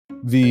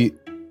The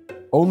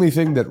only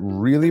thing that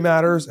really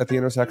matters at the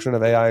intersection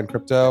of AI and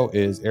crypto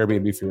is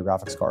Airbnb for your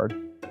graphics card.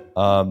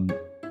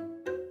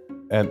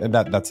 And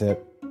that's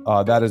it.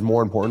 That is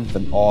more important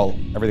than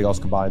everything else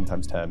combined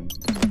times 10.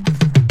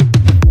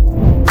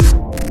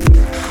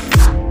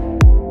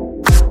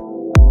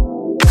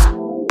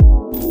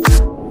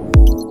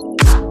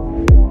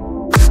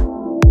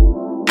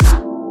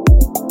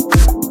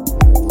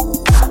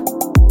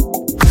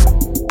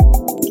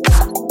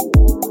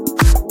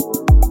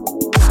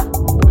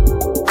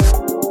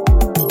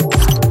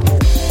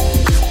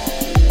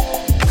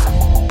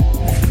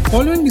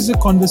 Following is a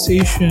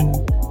conversation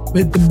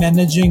with the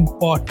managing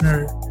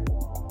partner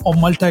of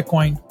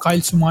Multicoin, Kyle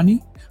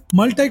Sumani.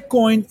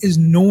 Multicoin is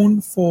known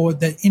for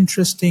their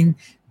interesting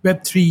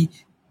Web3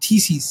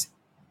 theses.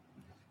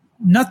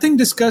 Nothing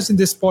discussed in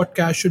this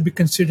podcast should be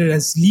considered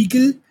as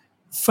legal,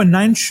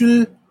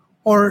 financial,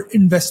 or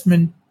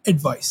investment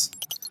advice.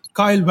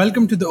 Kyle,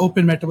 welcome to the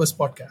Open Metaverse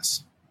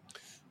podcast.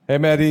 Hey,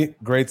 Mehdi.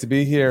 Great to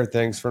be here.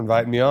 Thanks for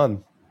inviting me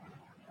on.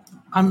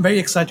 I'm very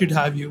excited to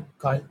have you,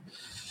 Kyle.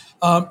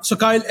 So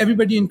Kyle,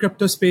 everybody in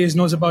crypto space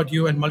knows about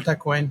you and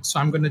Multicoin,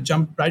 so I'm going to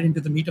jump right into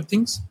the meat of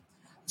things.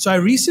 So I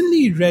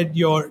recently read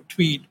your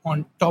tweet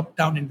on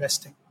top-down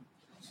investing.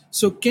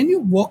 So can you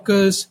walk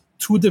us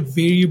through the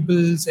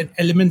variables and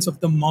elements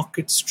of the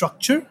market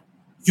structure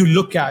you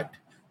look at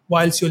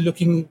whilst you're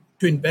looking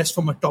to invest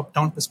from a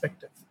top-down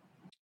perspective?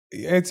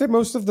 I'd say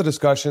most of the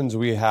discussions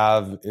we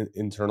have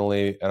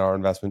internally at our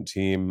investment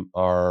team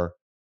are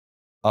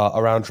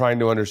around trying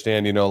to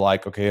understand,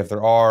 okay, if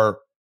there are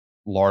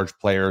large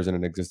players in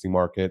an existing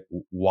market,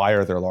 why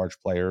are there large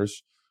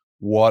players?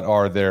 What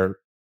are their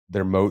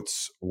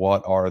moats?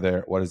 What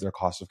is their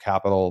cost of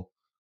capital?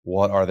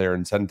 What are their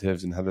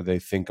incentives, and how do they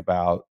think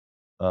about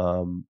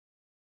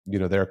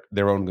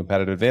their own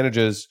competitive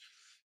advantages?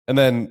 And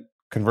then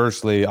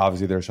conversely,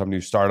 obviously there's some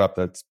new startup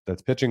that's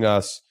pitching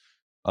us.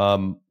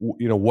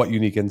 What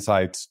unique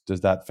insights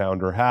does that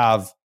founder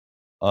have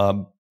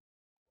on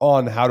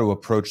how to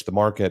approach the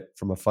market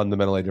from a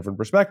fundamentally different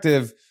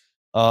perspective?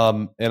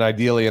 And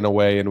ideally in a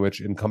way in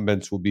which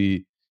incumbents will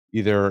be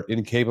either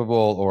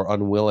incapable or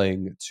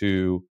unwilling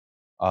to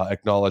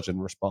acknowledge and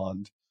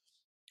respond.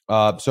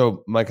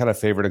 So my kind of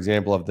favorite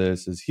example of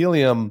this is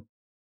Helium,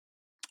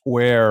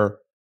 where,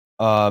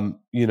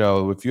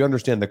 if you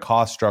understand the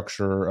cost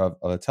structure of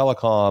a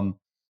telecom,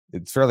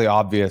 it's fairly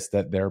obvious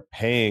that they're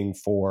paying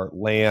for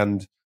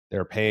land,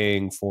 they're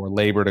paying for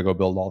labor to go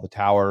build all the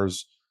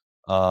towers,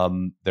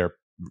 they're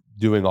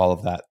doing all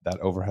of that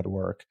overhead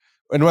work.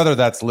 And whether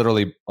that's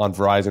literally on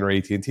Verizon or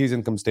AT&T's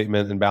income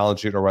statement and balance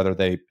sheet, or whether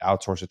they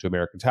outsource it to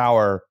American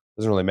Tower,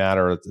 doesn't really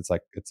matter. It's a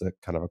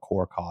kind of a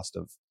core cost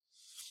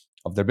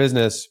of their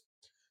business.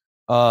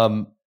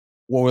 What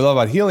we love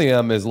about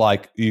Helium is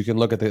you can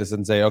look at this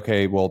and say,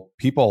 okay, well,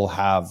 people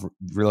have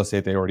real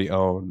estate they already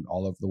own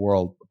all over the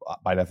world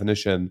by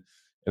definition,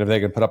 and if they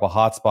can put up a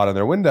hotspot in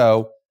their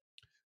window,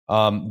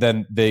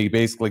 then they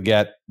basically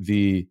get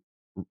the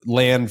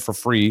land for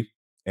free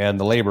and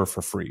the labor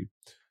for free.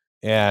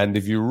 And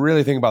if you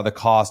really think about the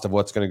cost of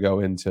what's going to go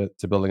into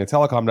building a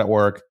telecom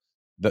network,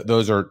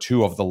 those are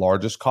two of the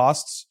largest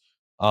costs,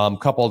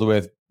 coupled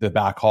with the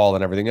backhaul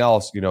and everything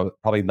else.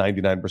 Probably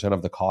 99%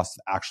 of the cost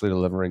of actually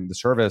delivering the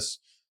service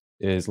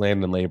is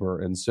land and labor.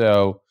 And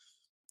so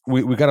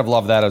we kind of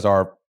love that as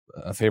our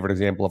favorite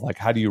example of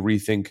how do you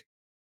rethink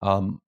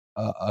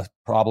a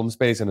problem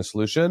space and a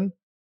solution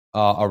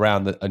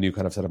around a new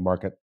kind of set of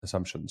market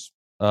assumptions.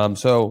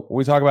 So when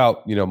we talk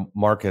about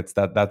markets,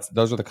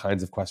 those are the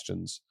kinds of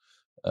questions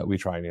we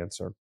try and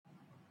answer.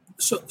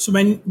 So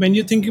when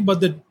you think about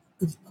the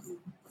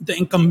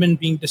incumbent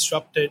being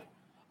disrupted,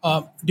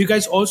 do you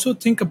guys also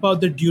think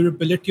about the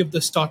durability of the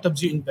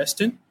startups you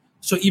invest in?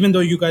 So even though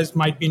you guys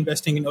might be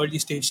investing in early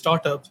stage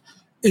startups,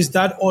 is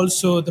that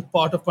also the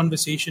part of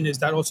conversation? Is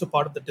that also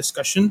part of the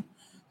discussion?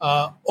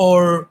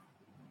 Or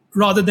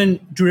rather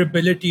than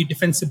durability,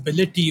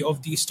 defensibility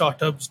of these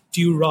startups, do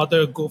you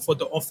rather go for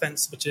the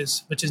offense, which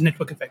is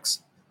network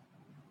effects?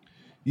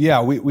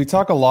 Yeah, we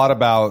talk a lot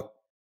about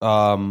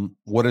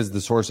what is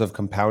the source of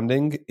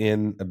compounding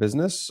in a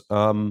business.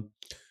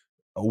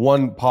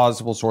 One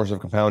possible source of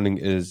compounding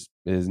is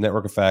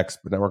network effects,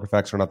 but network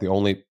effects are not the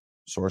only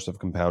source of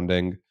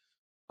compounding.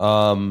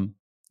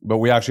 But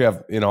we actually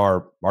have in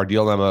our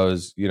deal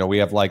memos, we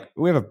have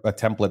a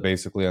template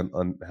basically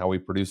on how we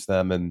produce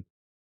them, and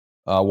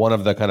one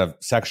of the kind of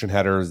section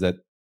headers that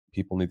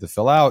people need to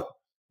fill out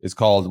is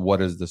called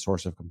 "What is the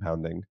source of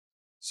compounding?"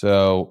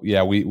 So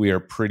yeah, we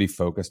are pretty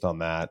focused on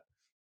that.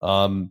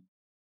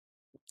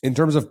 In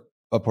terms of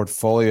a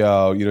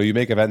portfolio, you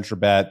make a venture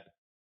bet,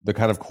 the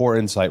kind of core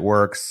insight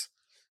works.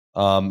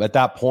 At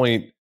that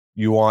point,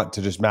 you want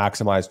to just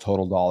maximize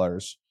total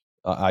dollars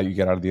you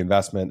get out of the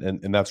investment,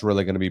 and that's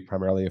really going to be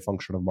primarily a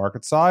function of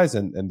market size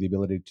and the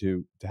ability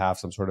to have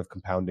some sort of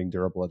compounding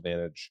durable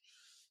advantage.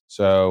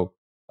 So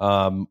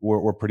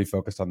we're pretty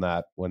focused on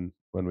that when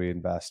we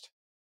invest.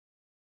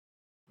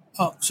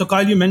 So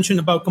Kyle, you mentioned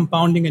about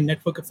compounding and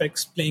network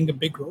effects playing a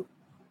big role.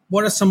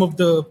 what are some of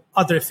the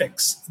other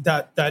effects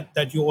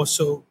that you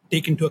also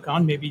take into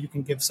account? Maybe you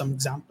can give some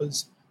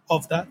examples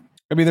of that.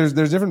 I mean, there's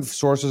different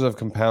sources of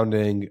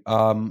compounding.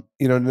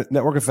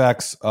 Network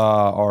effects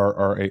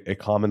are a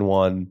common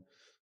one,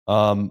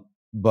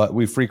 but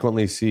we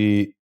frequently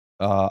see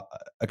a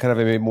kind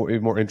of a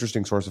more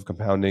interesting source of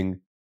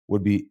compounding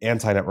would be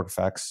anti-network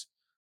effects,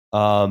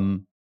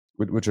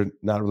 which are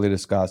not really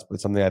discussed, but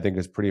something I think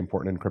is pretty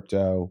important in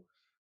crypto.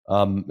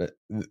 Um,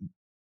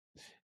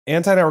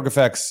 Anti-network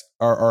effects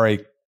are a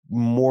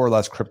more or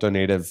less crypto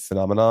native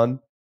phenomenon,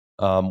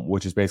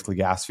 which is basically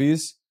gas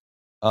fees.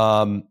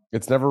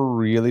 It's never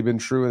really been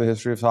true in the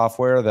history of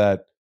software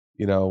that,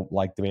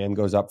 like demand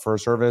goes up for a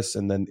service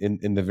and then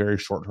in the very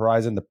short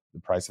horizon, the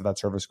price of that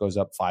service goes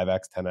up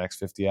 5x,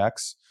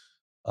 10x,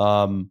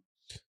 50x.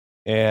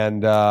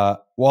 And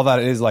while that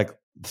is like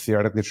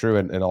theoretically true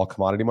in all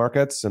commodity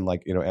markets, and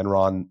like,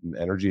 Enron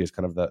Energy is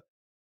kind of the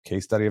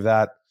case study of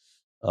that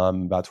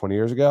about 20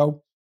 years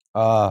ago.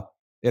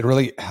 It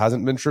really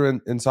hasn't been true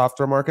in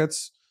software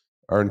markets,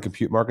 or in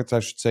compute markets,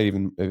 I should say,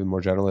 even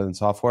more generally than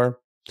software.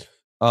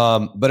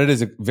 But it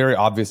is very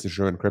obviously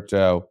true in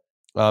crypto,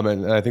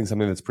 and I think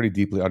something that's pretty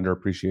deeply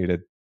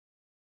underappreciated.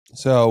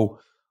 So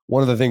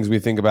one of the things we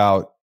think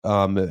about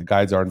that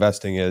guides our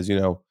investing is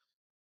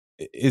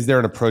there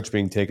an approach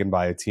being taken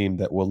by a team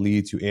that will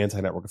lead to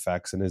anti-network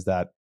effects, and is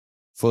that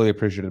fully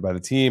appreciated by the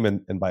team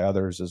and by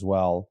others as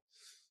well?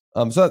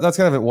 So that's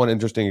kind of one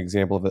interesting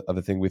example of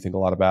a thing we think a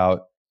lot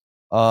about.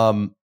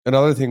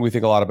 Another thing we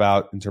think a lot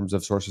about in terms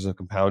of sources of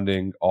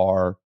compounding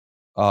are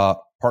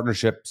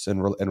partnerships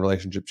and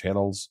relationship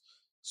channels.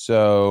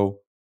 So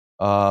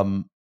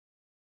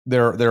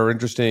they're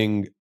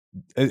interesting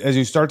as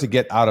you start to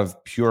get out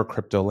of pure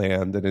crypto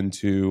land and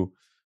into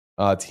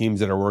teams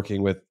that are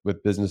working with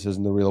businesses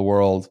in the real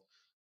world.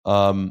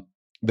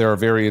 There are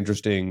very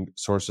interesting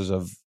sources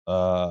of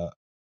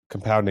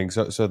compounding.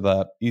 So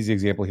the easy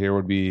example here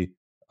would be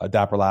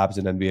Dapper Labs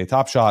and NBA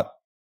Top Shot.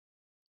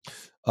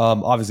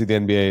 Obviously, the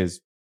NBA is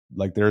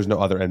like there is no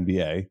other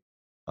NBA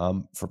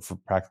for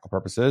practical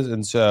purposes,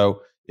 and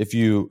so if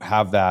you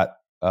have that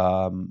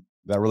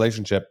that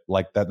relationship,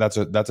 like that's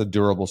a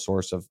durable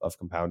source of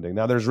compounding.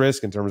 Now, there's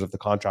risk in terms of the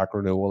contract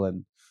renewal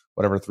and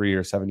whatever 3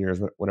 years, 7 years,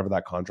 whenever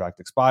that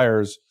contract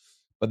expires,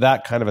 but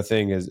that kind of a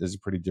thing is a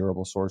pretty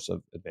durable source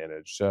of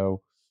advantage.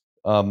 So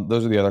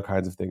those are the other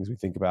kinds of things we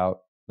think about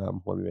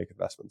when we make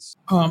investments.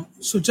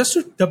 So just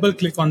to double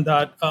click on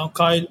that,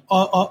 Kyle,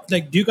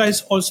 do you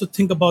guys also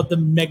think about the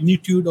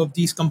magnitude of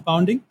these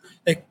compounding?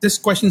 Like this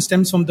question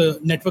stems from the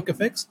network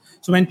effects.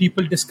 So when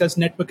people discuss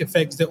network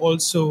effects, they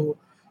also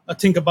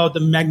think about the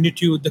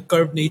magnitude, the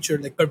curvature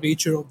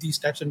of these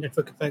types of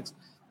network effects.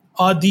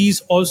 Are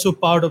these also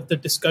part of the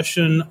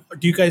discussion?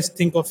 Do you guys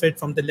think of it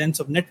from the lens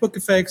of network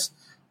effects,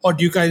 or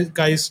do you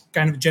guys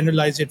kind of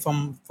generalize it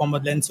from a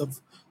lens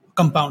of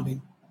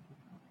compounding?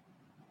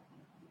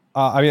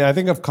 I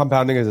think of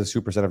compounding as a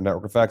superset of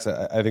network effects.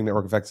 I think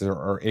network effects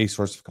are a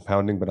source of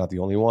compounding, but not the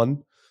only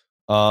one.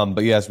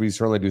 But yes, we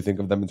certainly do think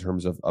of them in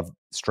terms of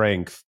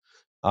strength.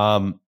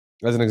 As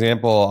an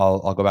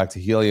example, I'll go back to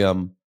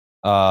helium.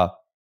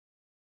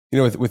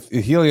 With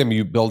helium,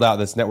 you build out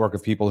this network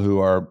of people who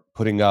are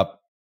putting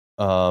up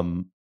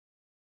hotspots,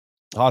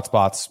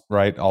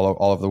 right, all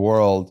over the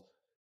world.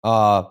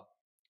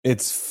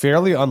 It's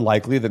fairly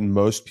unlikely that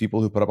most people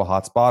who put up a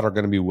hotspot are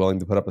going to be willing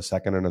to put up a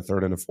second and a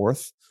third and a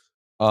fourth.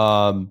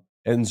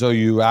 And so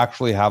you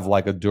actually have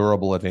like a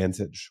durable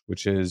advantage,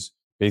 which is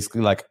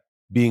basically like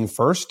being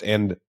first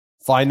and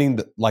finding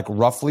like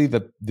roughly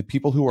the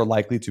people who are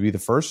likely to be the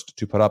first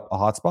to put up a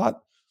hotspot.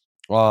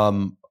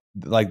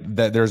 Like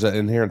that, there's an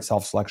inherent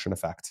self-selection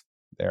effect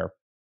there.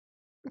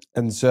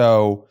 And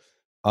so,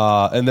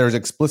 and there's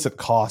explicit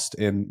cost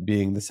in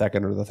being the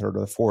second or the third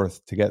or the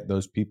fourth to get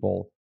those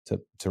people to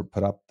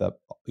put up the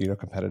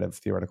competitive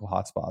theoretical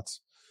hotspots.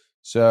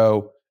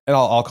 So, and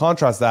I'll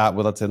contrast that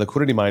with, let's say,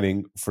 liquidity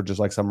mining for just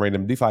like some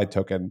random DeFi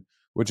token,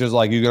 which is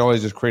like you can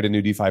always just create a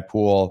new DeFi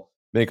pool,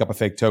 make up a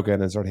fake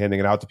token, and start handing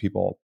it out to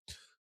people.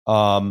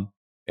 And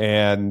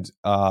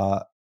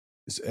that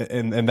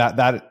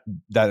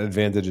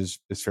advantage is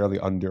fairly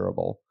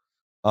undurable.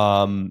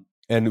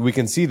 And we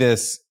can see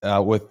this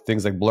with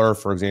things like Blur,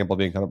 for example,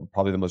 being kind of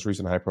probably the most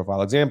recent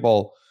high-profile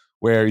example,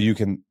 where you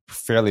can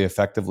fairly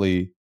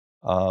effectively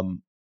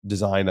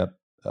design a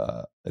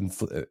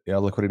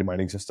liquidity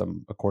mining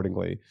system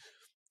accordingly.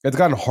 It's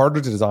gotten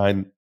harder to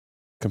design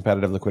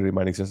competitive liquidity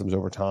mining systems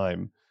over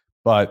time,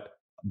 but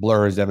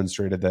Blur has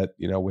demonstrated that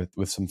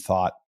with some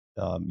thought,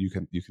 you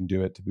can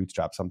do it to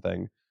bootstrap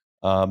something.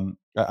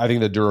 I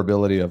think the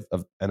durability of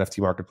NFT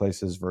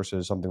marketplaces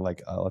versus something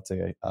like let's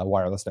say a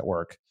wireless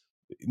network,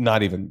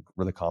 not even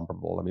really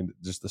comparable. I mean,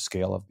 just the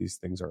scale of these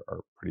things are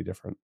pretty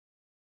different.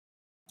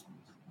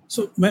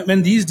 So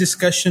when these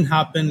discussions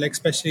happen, like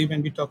especially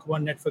when we talk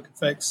about network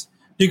effects,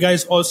 do you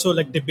guys also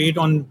like debate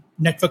on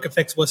network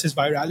effects versus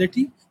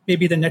virality?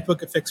 Maybe the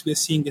network effects we're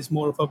seeing is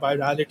more of a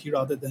virality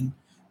rather than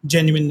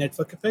genuine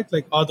network effect.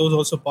 Like, are those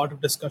also part of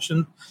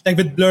discussion? Like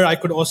with Blur, I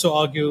could also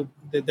argue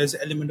that there's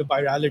an element of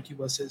virality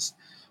versus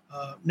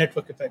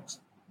network effects.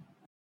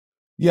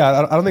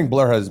 Yeah, I don't think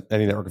Blur has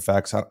any network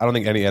effects. I don't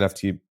think any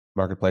NFT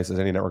marketplace has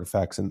any network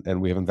effects,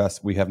 and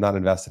we have not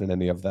invested in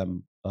any of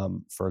them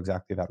for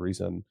exactly that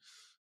reason.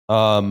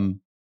 Um,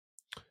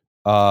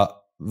 uh,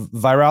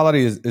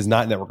 Virality is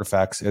not network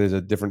effects. It is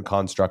a different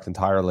construct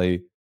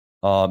entirely.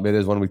 It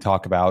is one we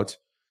talk about.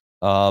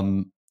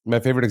 My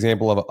favorite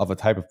example of a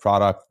type of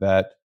product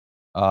that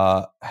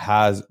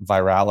has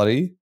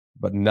virality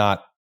but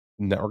not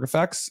network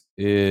effects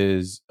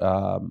is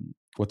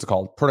what's it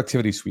called?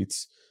 Productivity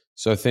suites.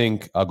 So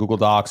think Google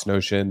Docs,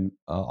 Notion,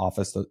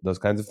 Office, those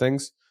kinds of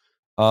things.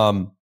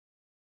 Um,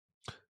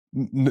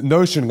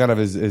 Notion kind of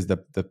is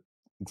the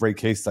great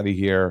case study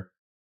here.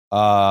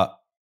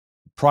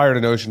 Prior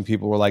to Notion,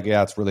 people were like,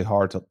 yeah, it's really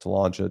hard to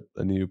launch a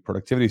new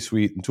productivity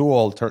suite and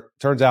tool.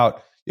 Turns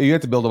out you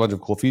have to build a bunch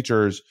of cool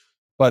features,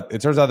 but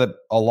it turns out that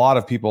a lot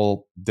of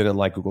people didn't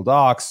like Google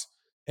Docs.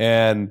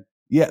 And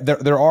yeah,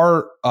 there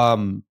are I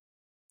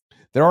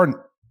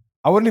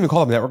wouldn't even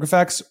call them network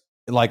effects.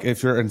 Like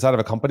if you're inside of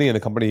a company and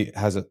the company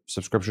has a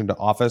subscription to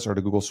Office or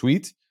to Google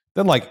Suite,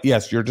 then like,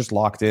 yes, you're just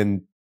locked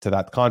in to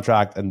that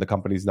contract and the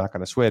company's not going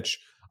to switch.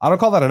 I don't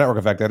call that a network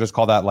effect. I just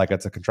call that like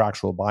it's a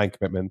contractual buying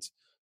commitment.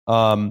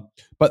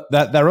 But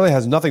that really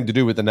has nothing to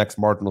do with the next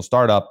marginal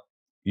startup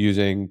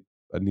using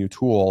a new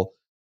tool.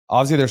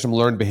 Obviously, there's some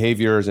learned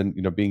behaviors and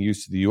being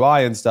used to the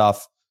UI and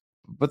stuff,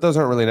 but those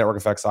aren't really network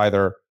effects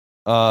either.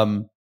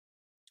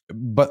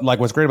 But like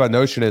what's great about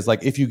Notion is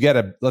like if you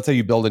get let's say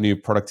you build a new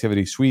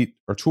productivity suite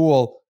or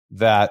tool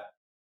that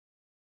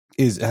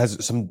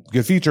has some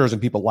good features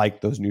and people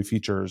like those new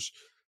features,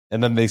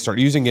 and then they start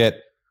using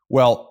it.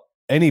 Well,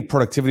 any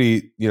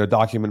productivity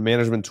document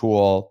management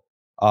tool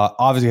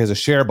obviously has a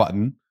share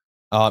button,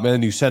 and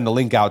then you send the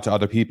link out to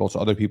other people so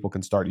other people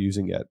can start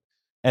using it.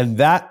 And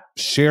that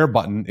share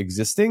button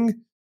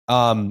existing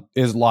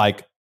is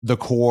like the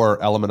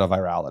core element of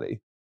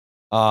virality,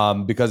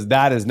 because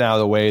that is now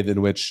the way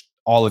in which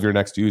all of your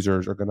next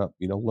users are going to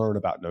learn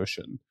about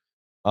Notion,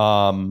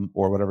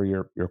 or whatever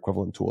your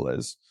equivalent tool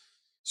is.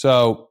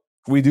 So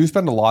we do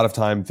spend a lot of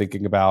time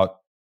thinking about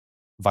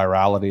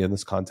virality in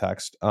this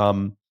context.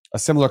 A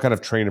similar kind of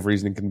train of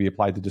reasoning can be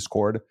applied to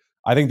Discord.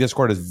 I think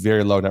Discord has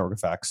very low network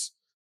effects.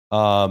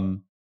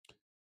 But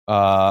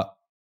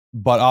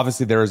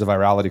obviously there is a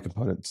virality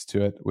component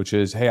to it, which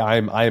is, hey, I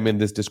am in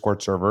this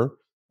Discord server.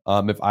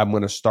 If I'm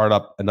going to start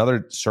up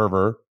another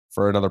server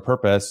for another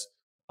purpose,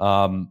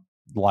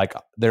 like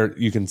there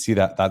you can see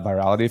that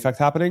virality effect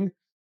happening.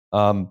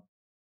 So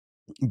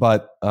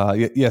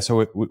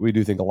we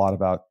do think a lot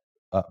about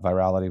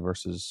virality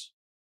versus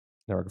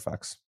network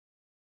effects.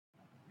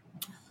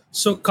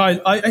 So Kyle,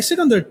 I sit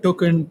on the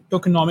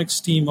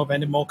tokenomics team of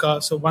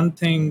Animoca. So one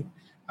thing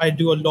I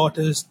do a lot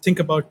is think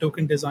about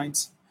token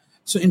designs.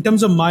 So in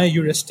terms of my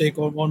heuristic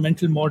or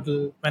mental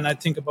model, when I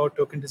think about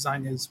token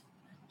design is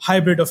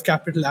hybrid of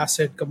capital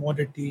asset,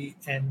 commodity,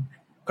 and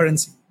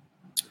currency.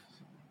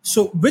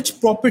 So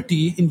which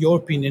property, in your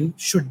opinion,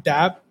 should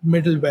DApp,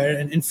 middleware,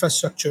 and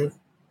infrastructure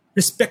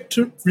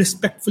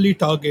respectfully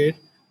target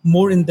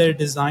more in their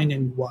design,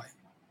 and why?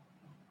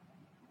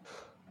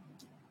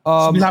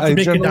 So we'll have to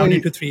break it down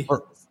into three. For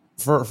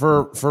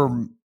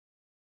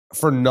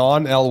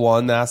non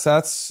L1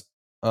 assets,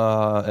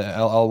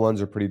 L1s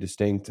are pretty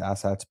distinct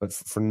assets, but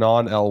for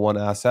non L1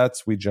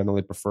 assets, we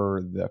generally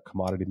prefer the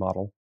commodity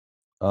model,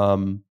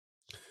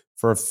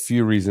 for a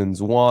few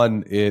reasons.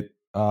 One, it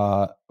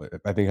I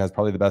think has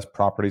probably the best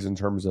properties in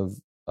terms of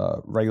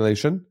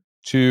regulation.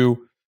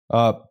 Two,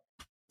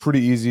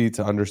 pretty easy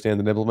to understand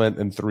and implement,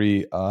 and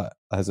three,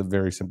 has a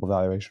very simple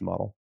valuation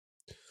model.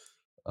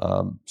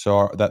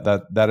 So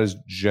that is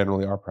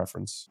generally our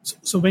preference.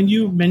 So when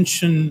you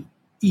mention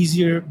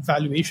easier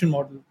valuation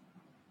model,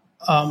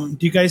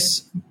 do you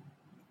guys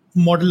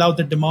model out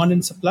the demand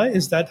and supply?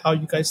 Is that how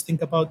you guys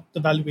think about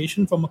the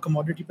valuation from a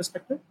commodity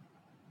perspective?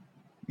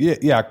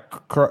 Yeah,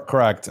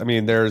 correct. I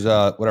mean, there's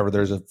a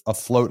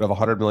float of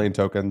 100 million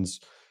tokens.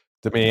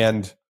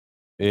 Demand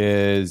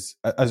is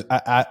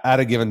at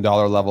a given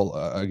dollar level,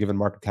 a given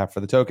market cap for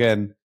the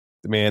token.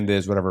 Demand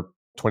is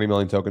 20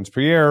 million tokens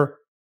per year.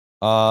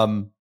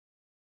 Then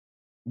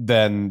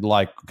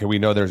we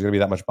know there's going to be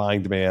that much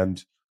buying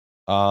demand.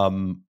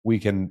 We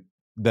can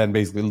then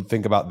basically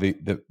think about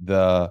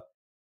the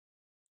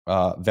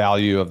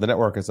value of the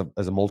network as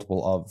a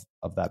multiple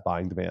of that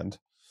buying demand.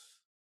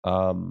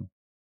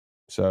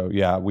 So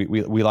yeah,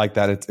 we like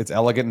that. It's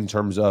elegant in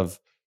terms of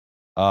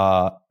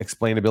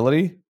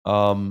explainability,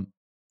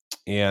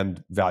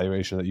 and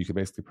valuation, that you can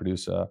basically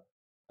produce a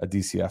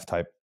DCF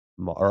type,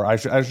 or I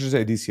should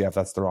say DCF.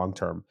 That's the wrong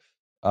term.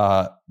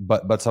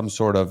 But some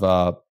sort of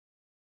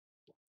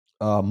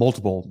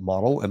multiple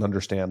model, and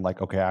understand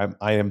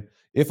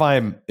if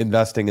I'm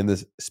investing in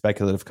this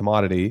speculative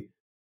commodity,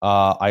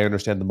 I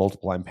understand the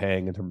multiple I'm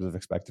paying in terms of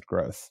expected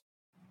growth.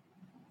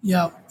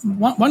 Yeah,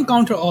 one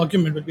counter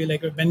argument would be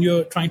like when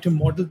you're trying to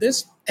model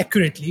this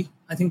accurately,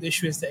 I think the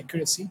issue is the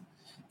accuracy,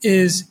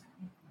 is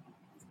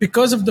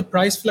because of the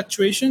price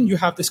fluctuation, you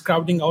have this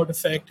crowding out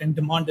effect and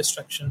demand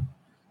destruction.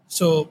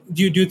 So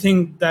do you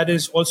think that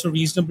is also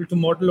reasonable to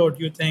model, or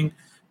do you think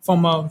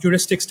from a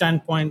heuristic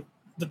standpoint,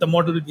 the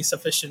model will be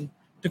sufficient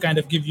to kind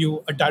of give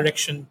you a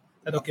direction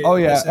that, okay, Oh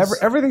yeah, this is.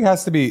 everything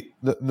has to be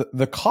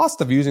the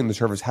cost of using the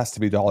service has to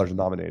be dollars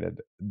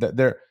denominated.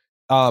 There,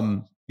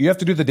 you have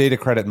to do the data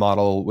credit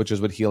model, which is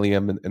what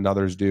Helium and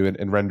others do,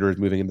 and Render is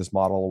moving in this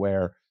model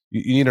where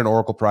you need an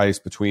oracle price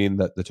between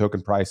the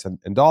token price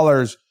and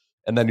dollars,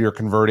 and then you're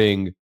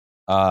converting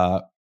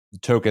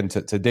token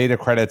to data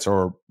credits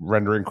or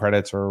rendering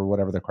credits or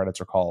whatever the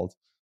credits are called.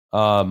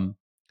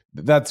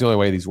 That's the only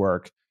way these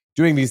work.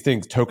 Doing these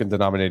things token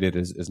denominated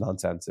is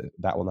nonsense.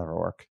 That will never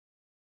work.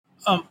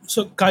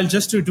 So, Kyle,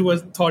 just to do a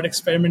thought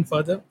experiment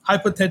further,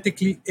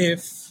 hypothetically,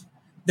 if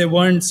there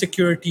weren't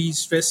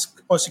securities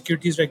risk or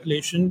securities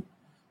regulation,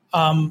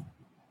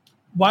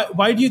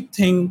 why do you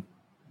think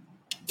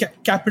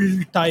capital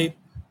type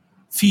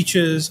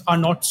features are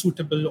not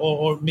suitable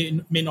or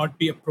may not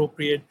be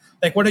appropriate?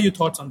 Like, what are your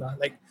thoughts on that?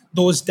 Like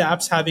those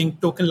dApps having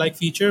token like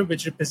feature,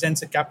 which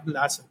represents a capital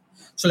asset.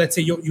 So let's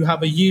say you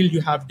have a yield,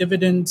 you have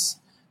dividends,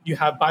 you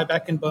have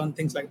buyback and burn,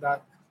 things like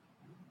that.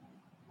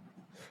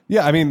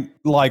 Yeah, I mean,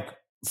 like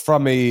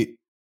from a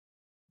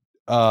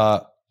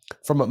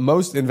from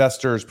most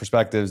investors'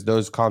 perspectives,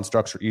 those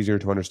constructs are easier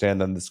to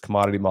understand than this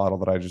commodity model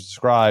that I just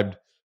described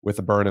with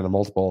a burn and a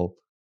multiple.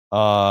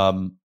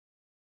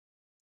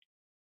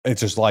 It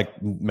just like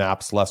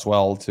maps less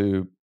well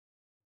to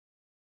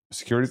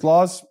securities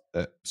laws.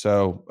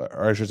 So,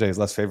 or I should say, is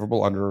less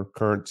favorable under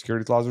current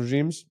securities laws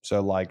regimes.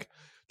 So, like,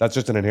 that's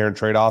just an inherent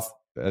trade off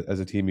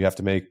as a team you have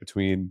to make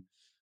between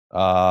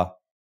how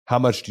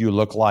much do you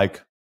look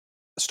like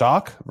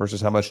stock versus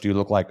how much do you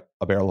look like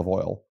a barrel of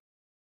oil.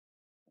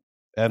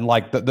 And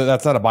like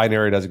that's not a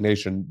binary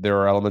designation. There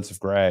are elements of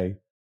gray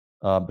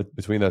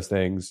between those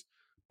things,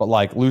 but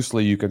like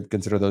loosely, you can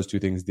consider those two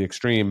things the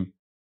extreme,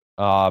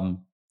 and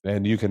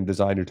you can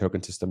design your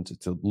token system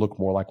to look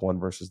more like one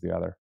versus the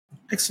other.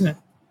 Excellent.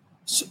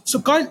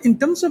 So, Kyle, in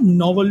terms of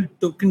novel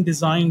token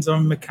designs or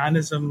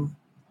mechanism,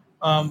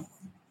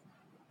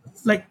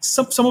 like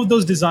some of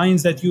those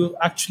designs that you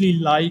actually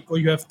like or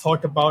you have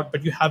thought about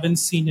but you haven't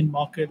seen in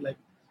market, like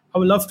I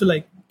would love to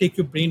like take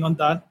your brain on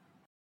that.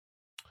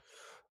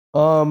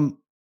 Um,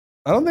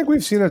 I don't think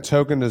we've seen a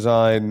token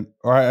design,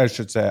 or I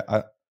should say,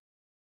 I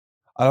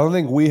don't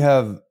think we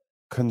have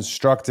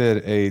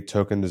constructed a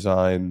token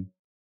design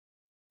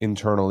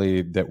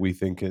internally that we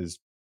think is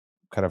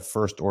kind of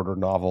first order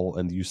novel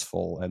and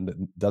useful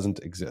and doesn't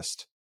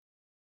exist.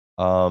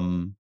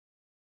 So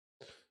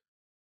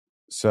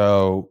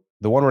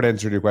the one word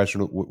answer to your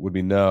question would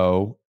be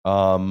no.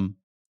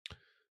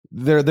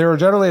 There are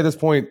generally at this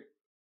point,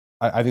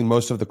 I think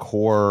most of the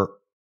core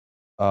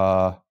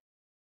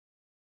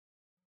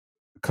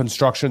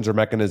constructions or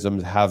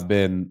mechanisms have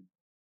been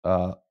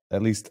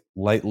at least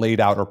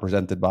laid out or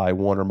presented by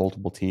one or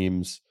multiple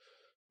teams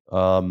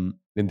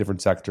in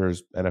different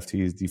sectors,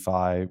 NFTs,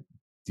 DeFi,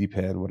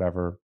 DePIN,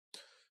 whatever.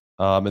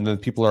 And then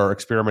people are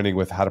experimenting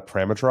with how to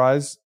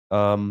parameterize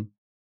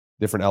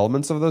different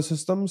elements of those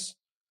systems.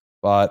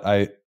 But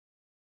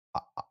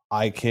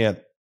I can't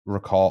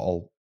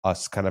recall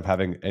us kind of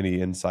having any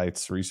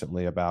insights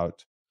recently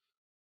about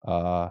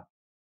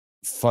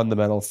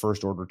fundamental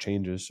first order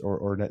changes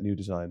or net new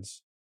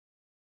designs.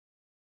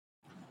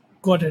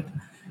 Got it.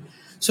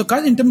 So,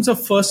 Kyle, in terms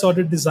of first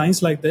order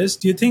designs like this,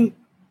 do you think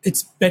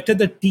it's better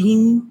the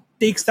team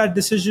takes that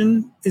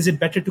decision? Is it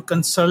better to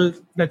consult,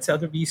 let's say,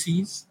 other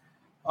VCs?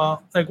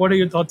 Like, what are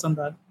your thoughts on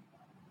that?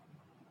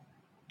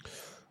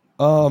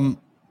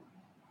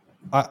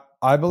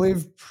 I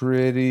believe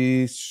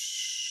pretty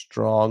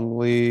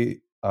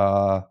strongly.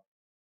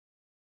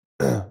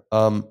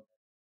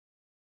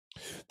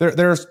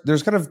 There's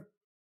kind of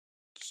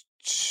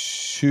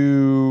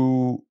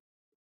two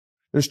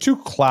there's two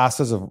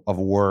classes of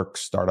work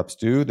startups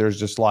do. There's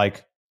just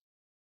like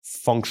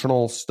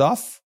functional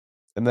stuff,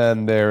 and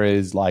then there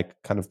is like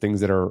kind of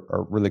things that are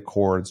really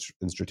core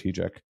and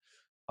strategic.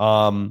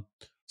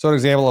 So an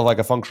example of like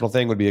a functional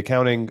thing would be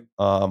accounting,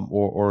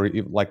 or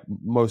even like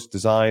most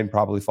design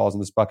probably falls in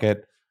this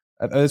bucket.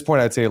 At this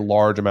point, I'd say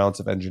large amounts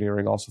of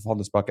engineering also fall in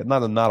this bucket.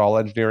 Not all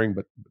engineering,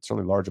 but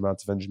certainly large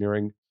amounts of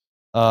engineering.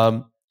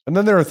 And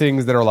then there are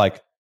things that are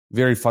like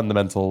very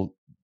fundamental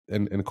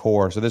and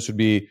core. So this would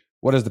be,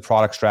 what is the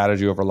product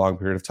strategy over a long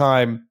period of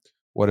time?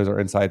 What is our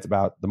insights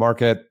about the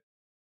market?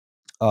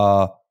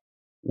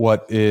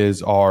 What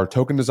is our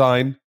token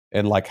design?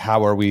 And like,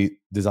 how are we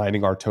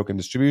designing our token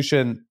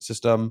distribution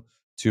system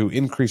to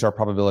increase our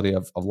probability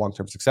of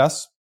long-term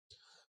success?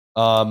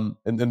 And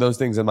those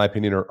things, in my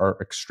opinion, are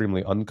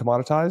extremely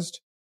uncommoditized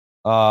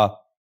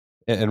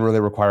and really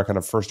require kind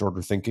of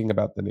first-order thinking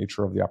about the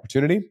nature of the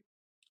opportunity.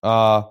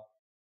 I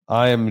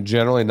am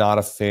generally not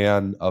a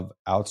fan of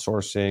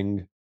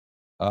outsourcing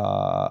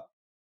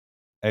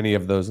any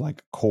of those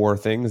like core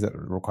things that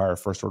require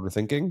first-order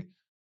thinking.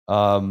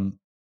 And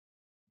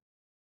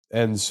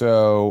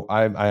so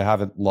I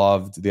haven't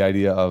loved the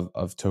idea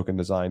of token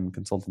design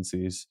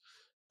consultancies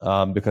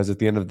because at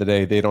the end of the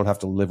day, they don't have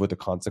to live with the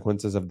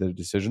consequences of the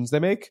decisions they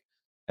make.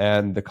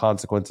 And the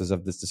consequences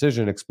of this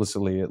decision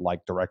explicitly, it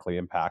like directly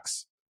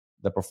impacts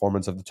the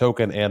performance of the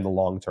token and the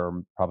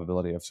long-term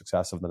probability of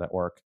success of the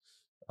network.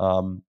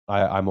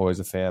 I'm always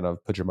a fan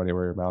of put your money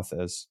where your mouth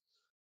is.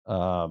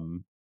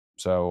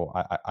 So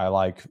I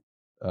like.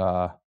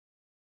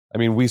 I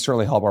mean, we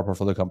certainly help our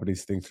portfolio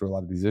companies think through a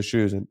lot of these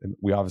issues, and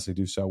we obviously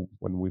do so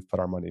when we've put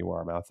our money where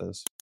our mouth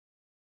is.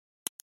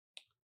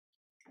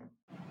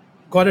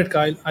 Got it,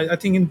 Kyle. I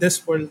think in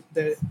this world,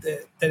 there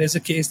is a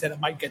case that I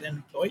might get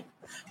unemployed.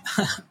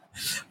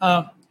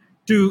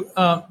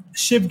 To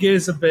shift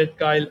gears a bit,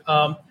 Kyle,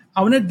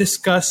 I want to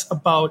discuss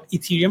about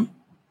Ethereum.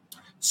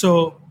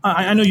 So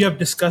I know you have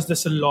discussed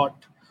this a lot,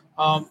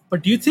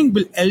 but do you think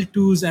will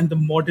L2s and the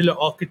modular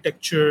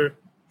architecture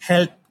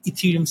help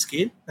Ethereum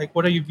scale? Like,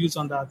 what are your views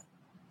on that?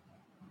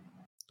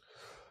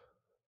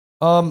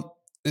 I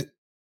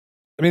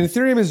mean,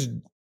 Ethereum is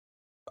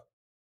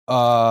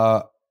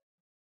uh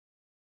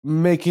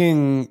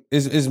making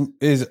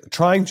is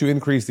trying to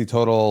increase the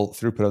total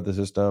throughput of the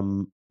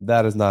system.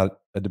 That is not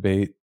a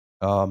debate,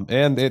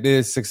 and it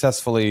is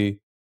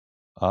successfully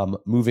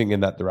moving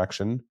in that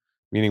direction.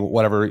 Meaning,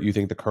 whatever you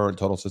think the current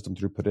total system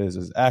throughput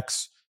is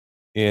X.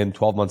 In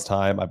 12 months'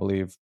 time, I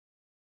believe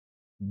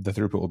the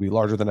throughput will be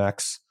larger than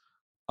X.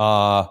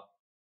 Uh,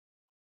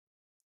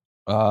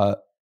 uh,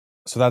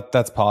 so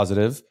that's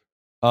positive.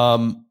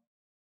 I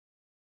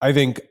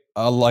think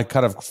a like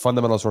kind of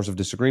fundamental source of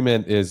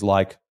disagreement is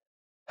like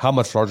how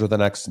much larger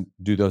than X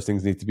do those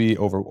things need to be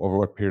over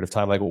what period of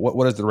time? Like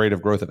what does the rate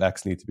of growth of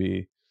X need to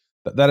be?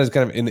 That is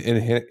kind of an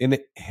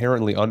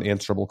inherently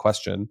unanswerable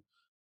question.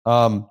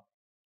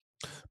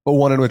 But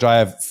one in which I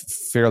have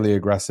fairly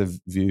aggressive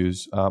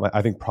views.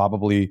 I think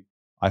probably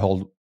I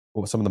hold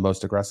some of the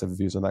most aggressive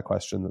views on that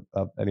question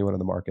of anyone in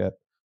the market,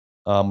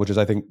 which is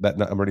I think that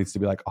number needs to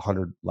be like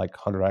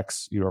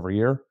 100x year over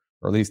year,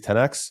 or at least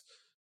 10x.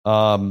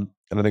 And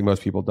I think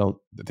most people don't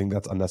think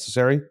that's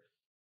unnecessary.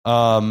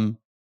 The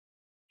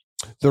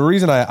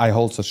reason I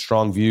hold such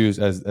strong views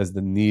as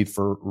the need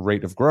for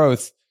rate of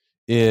growth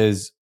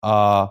is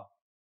I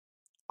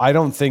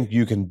don't think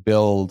you can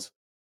build.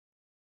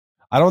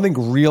 I don't think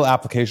real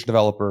application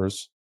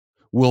developers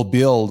will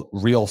build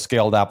real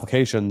scaled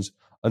applications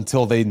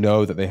until they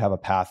know that they have a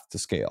path to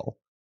scale.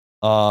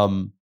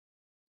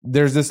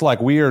 There's this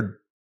like weird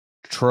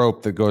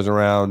trope that goes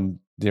around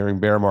during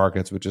bear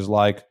markets, which is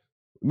like,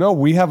 no,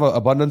 we have an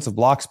abundance of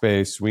block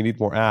space. We need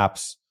more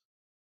apps.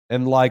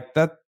 And like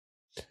that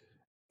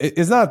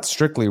is not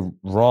strictly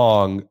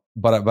wrong,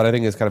 but I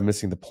think it's kind of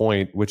missing the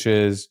point, which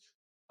is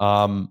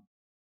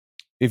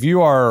if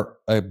you are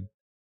a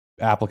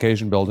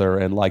application builder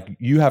and like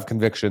you have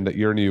conviction that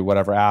your new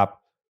whatever app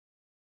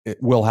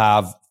it will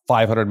have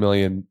 500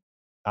 million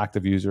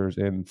active users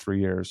in 3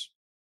 years,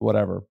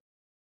 whatever,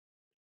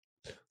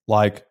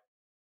 like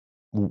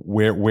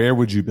where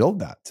would you build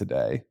that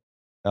today?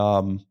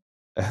 And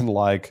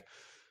like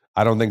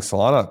I don't think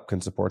Solana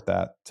can support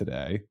that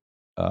today.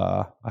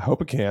 I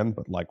hope it can,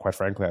 but like quite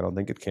frankly I don't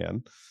think it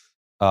can.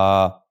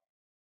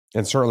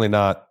 And certainly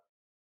not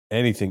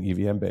anything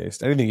EVM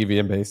based. Anything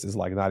EVM based is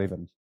like not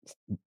even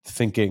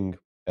thinking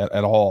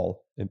at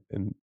all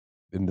in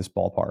this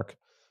ballpark.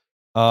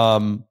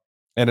 And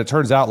it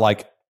turns out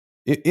like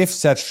if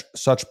such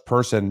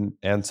person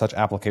and such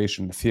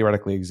application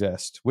theoretically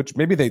exist, which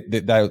maybe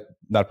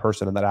that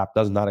person and that app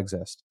does not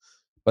exist,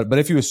 but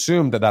if you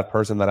assume that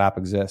person, that app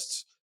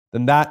exists,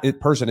 then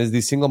person is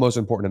the single most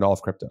important in all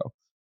of crypto.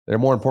 They're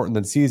more important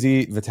than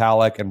CZ,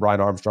 Vitalik, and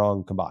Brian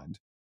Armstrong combined,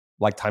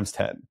 like times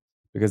 10,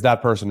 because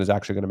that person is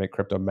actually going to make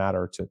crypto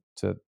matter to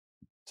the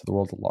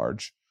world at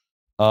large.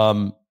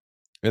 And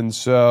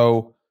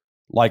so,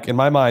 like in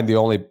my mind, the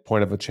only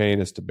point of a chain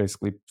is to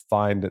basically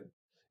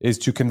is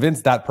to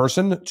convince that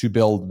person to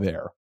build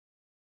there.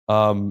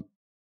 And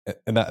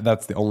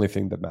that's the only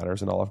thing that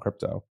matters in all of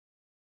crypto.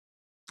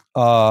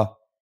 So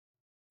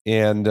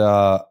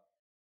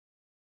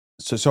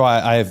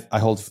I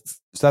hold.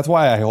 So that's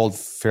why I hold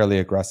fairly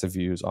aggressive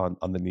views on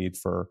the need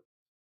for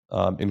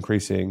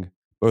increasing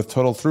both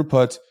total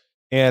throughput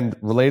and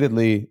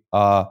relatedly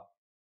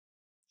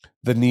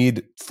the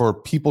need for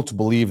people to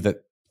believe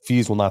that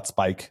fees will not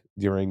spike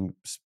during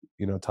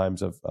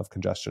times of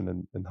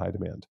congestion and high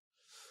demand.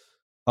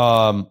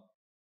 So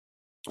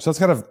that's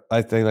kind of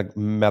I think like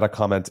meta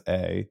comment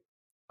A.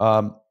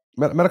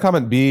 Meta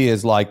comment B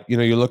is like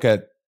you look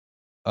at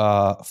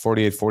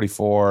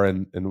 4844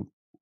 and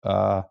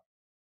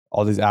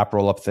all these app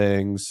roll up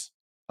things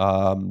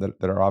that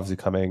are obviously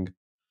coming,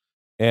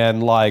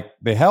 and like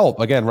they help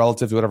again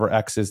relative to whatever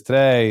X is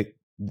today.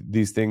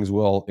 These things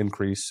will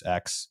increase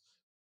X.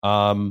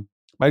 My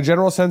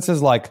general sense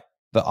is like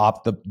the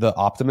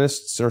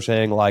optimists are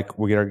saying like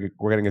we're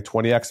getting a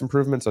 20x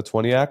improvement, so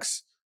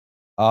 20x.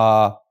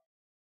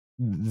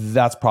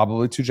 That's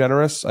probably too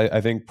generous.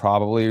 I think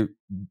probably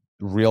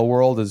real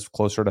world is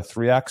closer to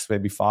 3x,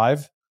 maybe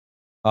 5.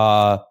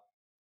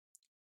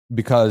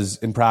 Because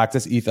in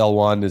practice, ETH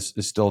L1 is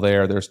still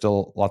there. There's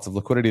still lots of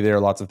liquidity there.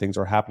 Lots of things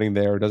are happening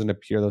there. It doesn't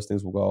appear those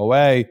things will go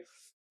away.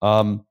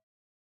 And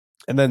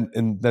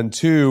then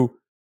two,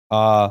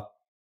 all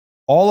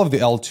of the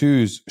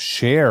L2s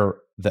share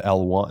the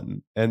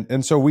L1.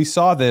 And so we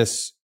saw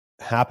this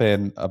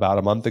happen about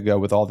a month ago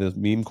with all these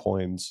meme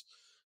coins,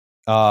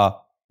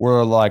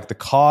 where like the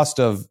cost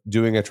of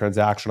doing a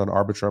transaction on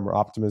Arbitrum or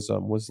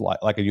Optimism was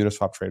like a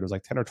Uniswap trade was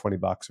like 10 or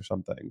 $20 or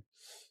something.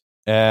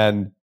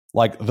 And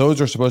like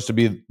those are supposed to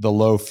be the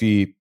low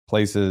fee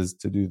places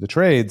to do the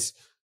trades.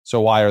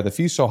 So why are the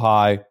fees so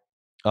high?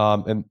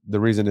 And the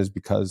reason is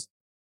because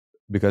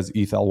ETH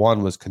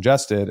L1 was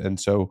congested.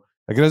 And so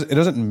like it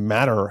doesn't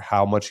matter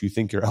how much you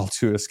think your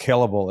L2 is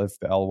scalable if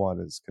the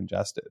L1 is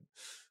congested.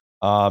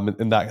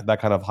 And that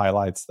kind of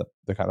highlights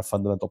the kind of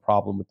fundamental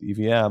problem with the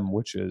EVM,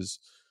 which is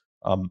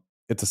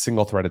it's a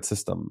single threaded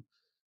system.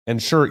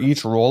 And sure,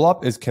 each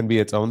rollup can be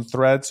its own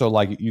thread. So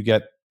like you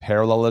get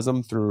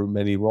parallelism through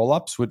many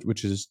rollups,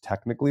 which is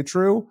technically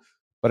true,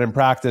 but in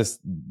practice,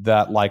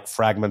 that like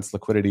fragments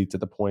liquidity to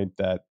the point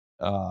that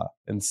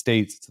and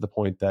states to the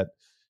point that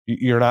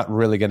you're not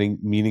really getting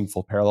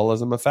meaningful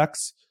parallelism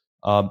effects.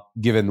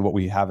 Given what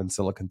we have in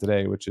silicon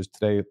today, which is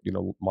today,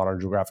 modern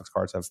graphics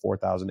cards have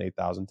 4,000,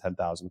 8,000,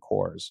 10,000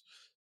 cores,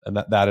 and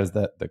that is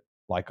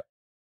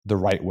the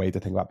right way to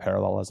think about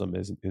parallelism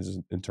is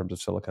in terms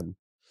of silicon.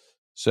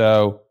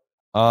 So,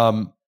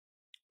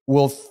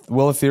 will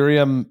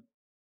Ethereum,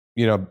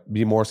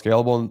 be more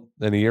scalable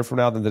in a year from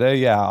now than today?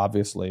 Yeah,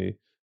 obviously.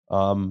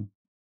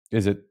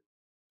 Is it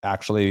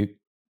actually,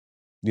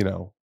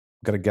 going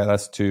to get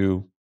us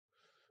to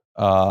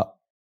a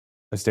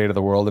state of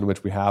the world in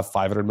which we have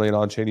 500 million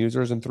on-chain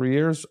users in 3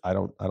 years? I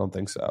don't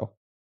think so.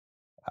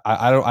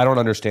 I don't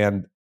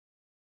understand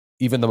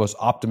even the most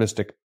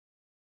optimistic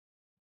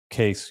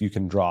case you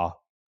can draw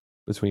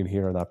between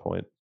here and that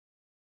point.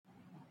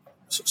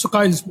 So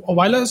guys,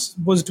 while I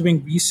was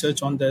doing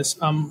research on this,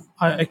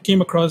 I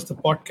came across the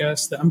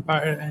podcast, The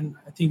Empire, and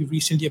I think you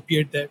recently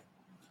appeared there.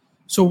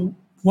 So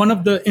one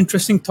of the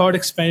interesting thought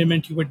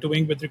experiment you were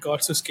doing with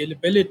regards to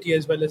scalability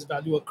as well as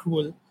value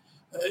accrual,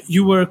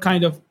 you were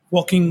kind of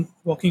walking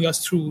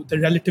us through the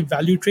relative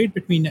value trade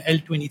between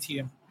L2 and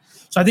Ethereum.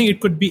 So I think it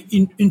could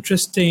be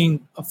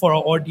interesting for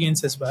our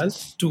audience as well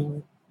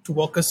to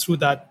walk us through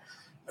that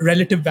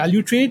relative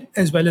value trade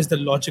as well as the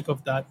logic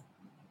of that.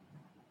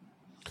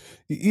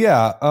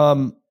 Yeah.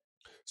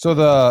 So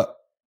the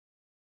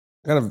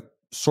kind of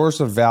source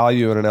of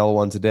value in an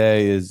L1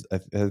 today is, I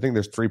think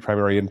there's three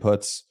primary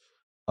inputs.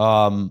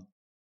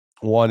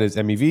 One is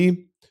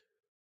MEV.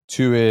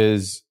 Two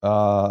is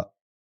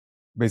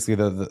basically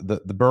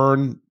the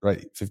burn,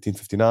 right?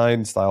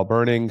 1559 style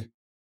burning.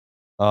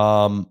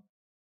 And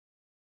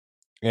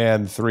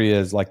three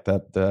is like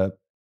the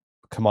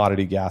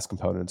commodity gas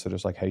component. So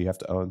just like, hey, you have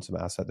to own some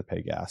asset to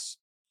pay gas.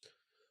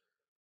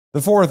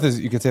 The fourth is,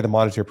 you could say, the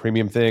monetary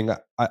premium thing.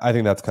 I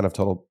think that's kind of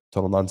total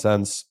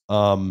nonsense.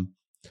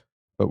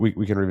 But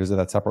we can revisit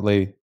that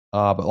separately.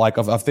 But like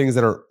of things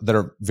that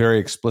are very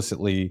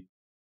explicitly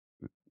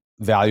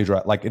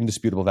like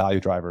indisputable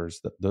value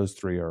drivers, those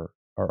three are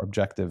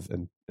objective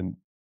and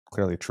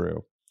clearly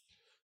true.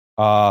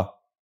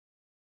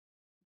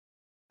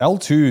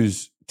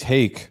 L2s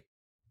take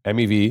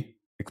MEV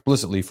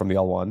explicitly from the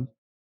L1,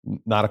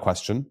 not a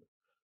question.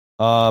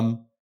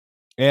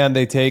 And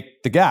they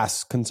take the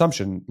gas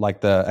consumption,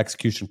 like the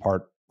execution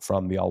part,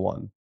 from the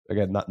L1.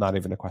 Again, not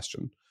even a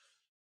question.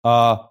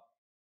 And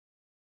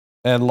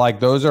like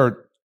those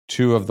are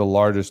two of the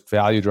largest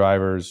value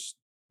drivers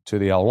to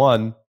the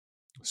L1.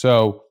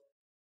 So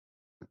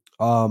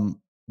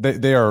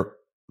they are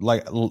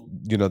like,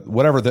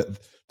 whatever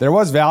there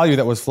was value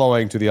that was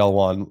flowing to the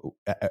L1,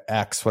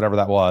 X, whatever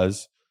that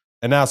was.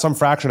 And now some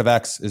fraction of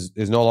X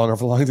is no longer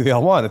flowing to the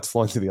L1, it's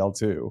flowing to the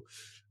L2.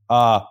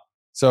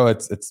 So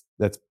that's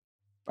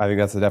I think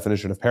that's the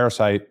definition of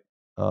parasite,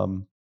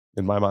 in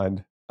my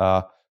mind.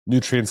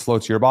 Nutrients flow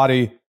to your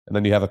body, and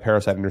then you have a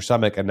parasite in your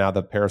stomach, and now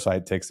the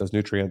parasite takes those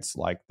nutrients.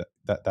 Like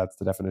that's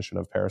the definition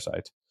of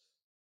parasite.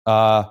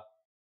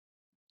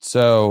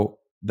 So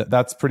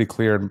that's pretty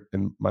clear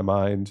in my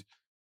mind.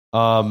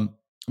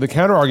 The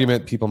counter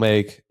argument people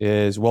make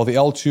is, well, the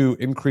L2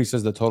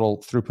 increases the total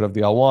throughput of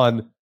the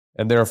L1,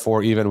 and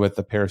therefore, even with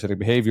the parasitic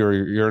behavior,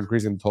 you're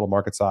increasing the total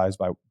market size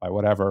by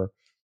whatever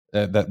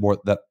that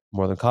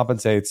more than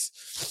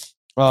compensates.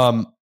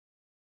 The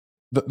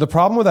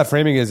problem with that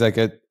framing is like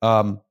ETH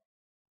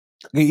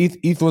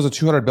was a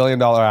 $200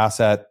 billion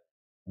asset,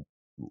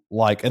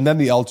 and then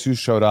the L2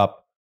 showed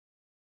up,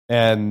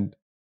 and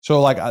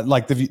so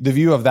like the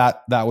view of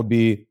that would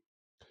be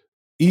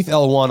ETH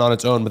L1 on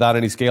its own without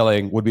any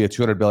scaling would be a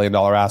 $200 billion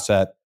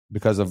asset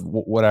because of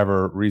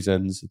whatever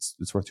reasons.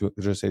 It's worth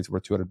just say it's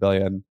worth $200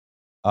 billion,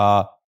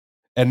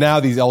 and now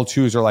these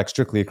L2s are like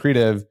strictly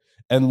accretive,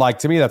 and like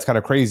to me that's kind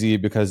of crazy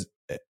because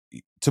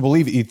to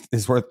believe ETH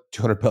is worth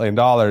 $200 billion,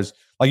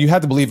 like you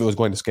had to believe it was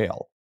going to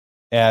scale.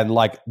 And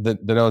like the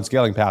known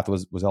scaling path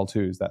was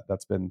L2s.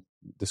 That's been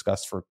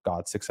discussed for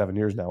 6-7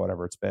 years now,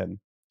 whatever it's been.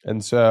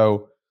 And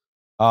so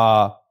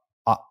I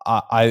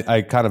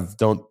kind of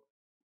don't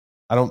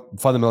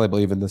fundamentally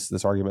believe in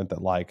this argument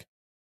that like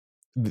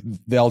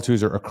the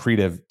L2s are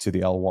accretive to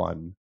the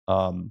L1.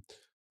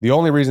 The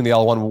only reason the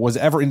L1 was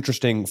ever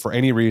interesting for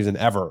any reason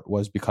ever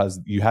was because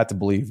you had to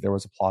believe there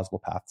was a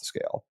plausible path to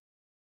scale.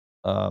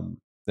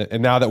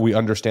 And now that we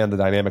understand the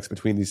dynamics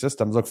between these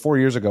systems, look, 4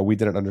 years ago, we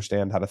didn't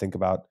understand how to think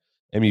about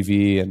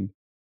MEV and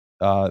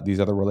these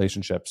other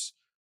relationships.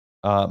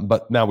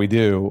 But now we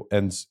do,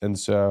 and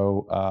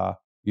so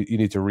you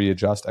need to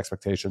readjust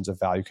expectations of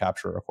value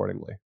capture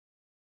accordingly.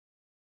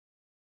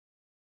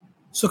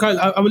 So, Kyle,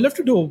 I would love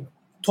to do a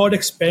thought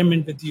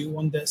experiment with you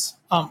on this.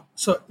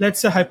 So, let's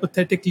say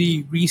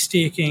hypothetically,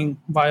 restaking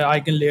via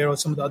Eigenlayer or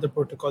some of the other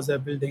protocols they're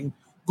building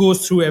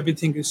goes through,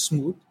 everything is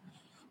smooth.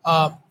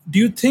 Do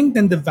you think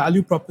then the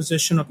value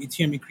proposition of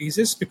Ethereum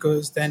increases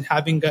because then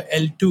having a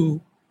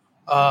L2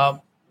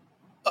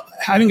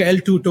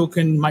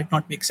 token might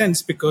not make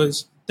sense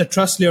because the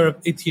trust layer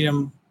of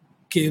Ethereum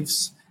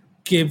gives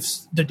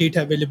the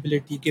data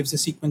availability, gives the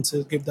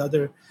sequences, gives the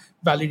other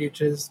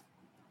validators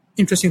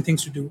interesting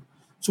things to do.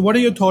 So, what are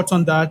your thoughts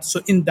on that? So,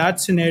 in that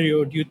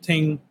scenario, do you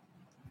think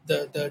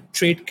the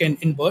trade can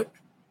invert,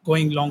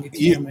 going long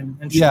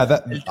Ethereum and short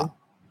L2?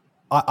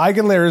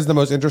 Eigenlayer is the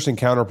most interesting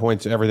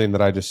counterpoint to everything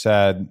that I just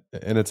said,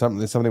 and it's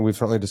something we've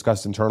certainly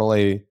discussed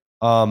internally.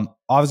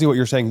 Obviously, what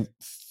you're saying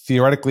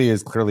theoretically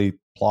is clearly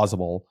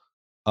plausible.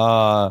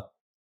 The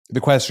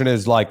question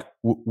is like,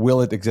 will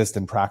it exist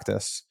in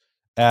practice?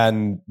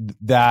 And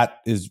that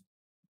is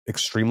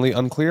extremely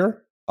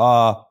unclear.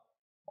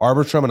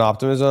 Arbitrum and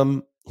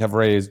Optimism have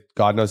raised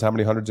God knows how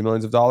many hundreds of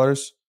millions of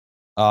dollars.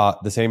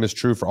 The same is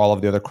true for all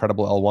of the other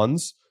credible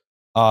L1s.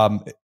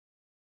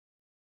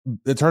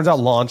 It turns out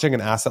launching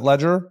an asset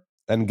ledger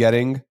and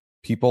getting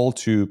people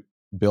to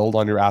build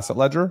on your asset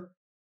ledger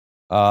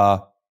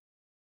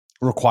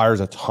requires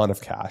a ton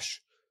of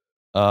cash.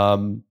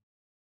 And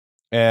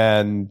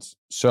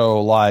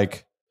so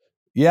like,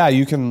 yeah,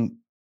 you can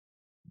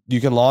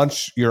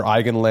launch your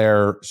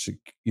Eigenlayer,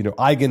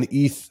 Eigen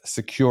ETH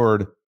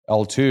secured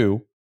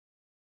L2.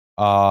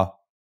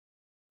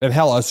 And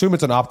hell, assume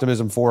it's an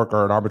Optimism fork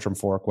or an Arbitrum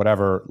fork,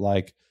 whatever,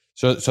 like,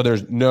 so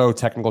there's no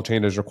technical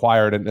changes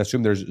required, and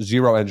assume there's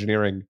zero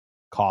engineering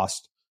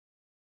cost,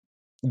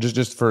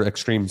 just for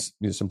extreme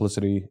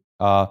simplicity.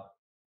 Well,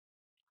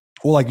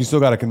 like you still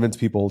got to convince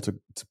people to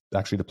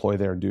actually deploy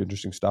there and do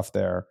interesting stuff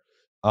there.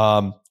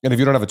 And if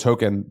you don't have a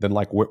token, then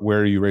like where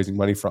are you raising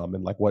money from,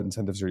 and like what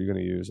incentives are you going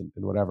to use, and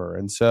whatever.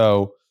 And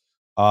so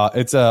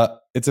it's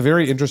a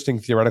very interesting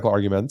theoretical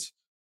argument.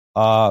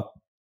 I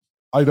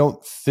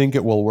don't think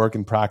it will work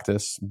in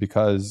practice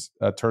because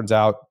it turns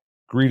out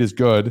greed is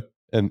good,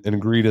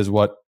 and greed is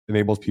what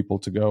enables people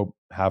to go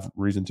have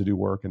reason to do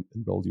work and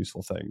build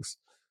useful things.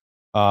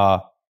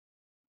 But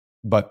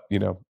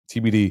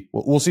TBD.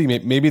 We'll see.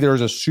 Maybe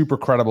there's a super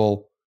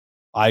credible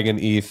Eigen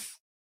ETH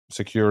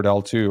secured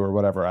L2 or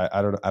whatever.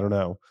 I don't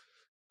know.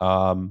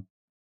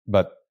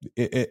 But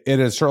it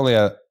is certainly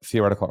a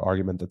theoretical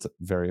argument that's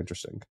very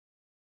interesting.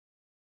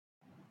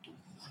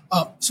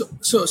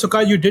 So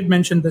Kyle, you did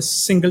mention the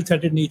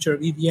single-threaded nature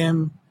of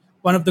EVM.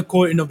 One of the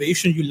core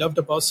innovations you loved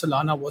about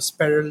Solana was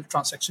parallel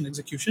transaction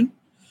execution.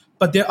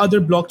 But there are other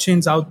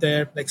blockchains out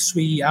there like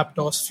Sui,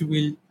 Aptos,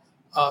 Fuel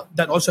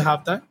that also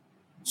have that.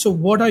 So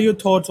what are your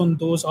thoughts on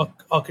those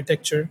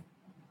architecture?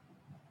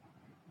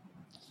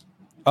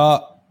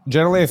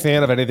 Generally a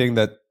fan of anything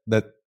that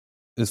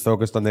is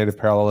focused on native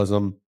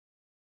parallelism.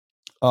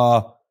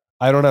 I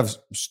don't have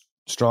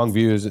strong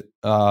views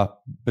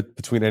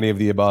between any of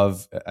the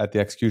above at the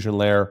execution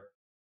layer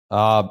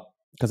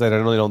because I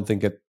really don't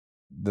think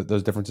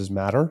those differences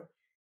matter.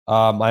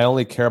 I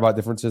only care about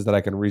differences that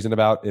I can reason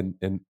about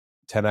in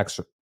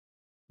 10x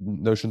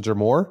notions or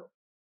more.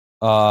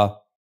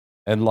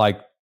 And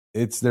like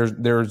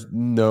there's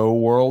no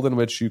world in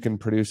which you can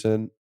produce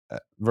a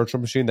virtual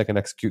machine that can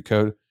execute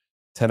code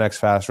 10x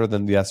faster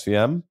than the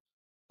SVM.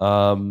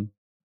 I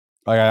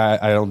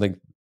don't think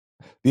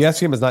the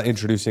SVM is not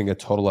introducing a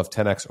total of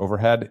 10x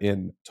overhead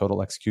in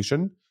total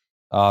execution.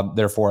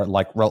 Therefore,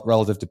 like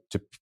relative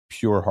to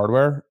pure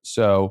hardware,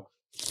 so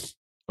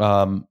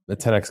the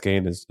 10x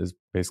gain is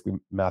basically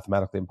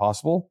mathematically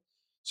impossible.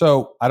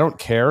 So I don't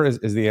care is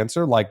the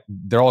answer. Like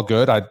they're all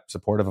good. I'm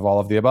supportive of all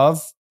of the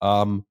above.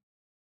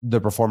 The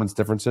performance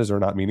differences are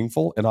not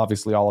meaningful, and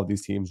obviously all of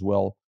these teams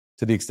will,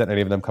 to the extent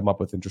any of them come up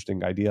with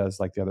interesting ideas,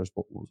 like the others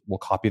will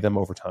copy them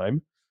over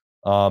time.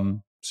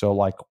 So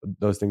like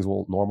those things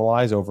will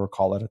normalize over,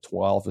 call it a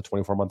 12 to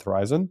 24 month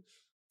horizon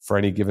for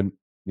any given,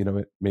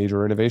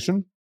 major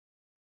innovation.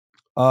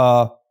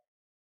 What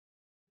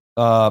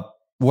I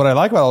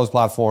like about all those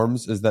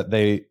platforms is that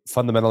they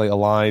fundamentally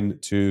align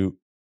to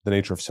the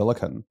nature of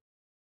silicon.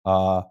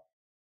 A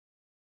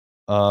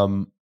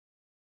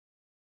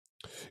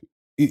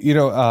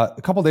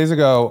couple of days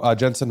ago,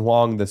 Jensen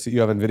Huang, the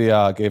CEO of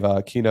NVIDIA, gave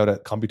a keynote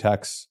at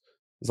Computex.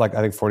 It was like,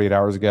 I think 48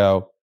 hours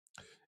ago.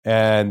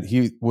 And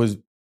he was,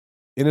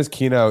 in his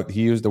keynote,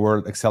 he used the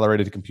word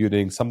accelerated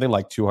computing something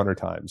like 200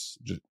 times,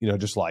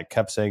 just like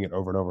kept saying it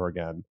over and over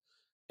again.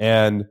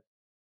 And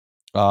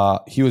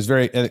he was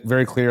very,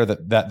 very clear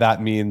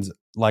that means,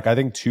 like, I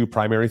think two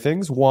primary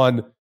things.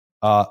 One,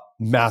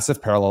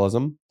 massive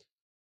parallelism.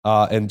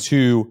 And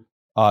two,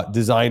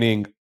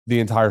 designing the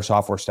entire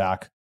software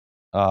stack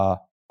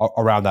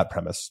around that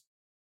premise.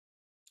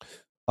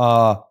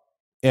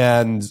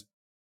 And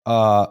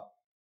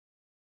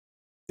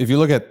if you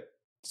look at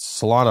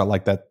Solana,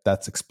 like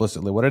that's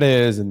explicitly what it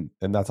is, and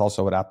that's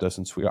also what Aptos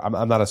and Sui.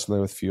 I'm not as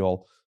familiar with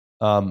Fuel,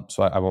 so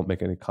I won't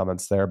make any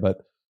comments there.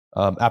 But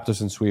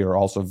Aptos and Sui are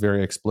also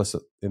very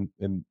explicit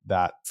in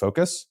that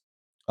focus.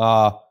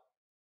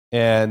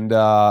 And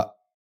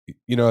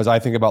as I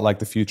think about like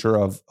the future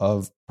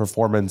of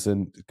performance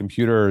in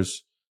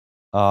computers,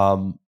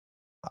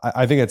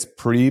 I think it's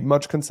pretty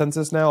much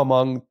consensus now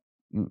among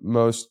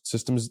most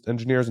systems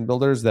engineers and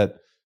builders that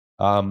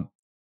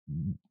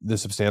the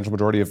substantial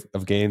majority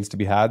of gains to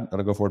be had on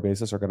a go-forward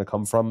basis are going to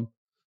come from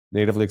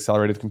natively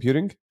accelerated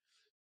computing.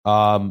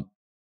 And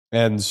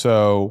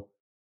so,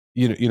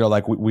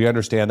 like we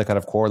understand the kind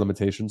of core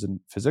limitations in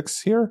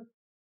physics here.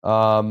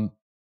 And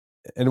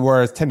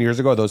whereas 10 years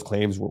ago, those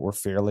claims were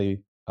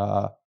fairly,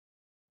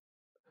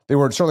 they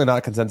were certainly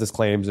not consensus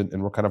claims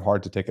and were kind of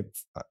hard to take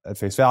at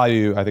face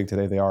value. I think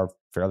today they are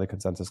fairly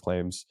consensus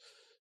claims.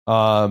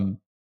 And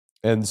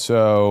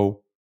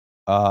so,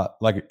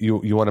 like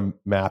you want to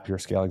map your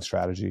scaling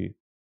strategy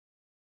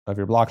of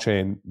your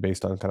blockchain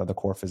based on kind of the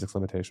core physics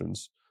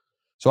limitations.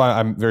 So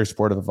I'm very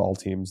supportive of all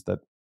teams that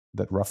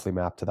roughly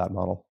map to that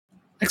model.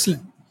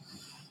 Excellent.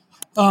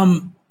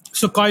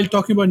 So Kyle,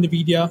 talking about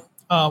NVIDIA,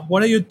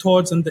 what are your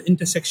thoughts on the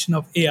intersection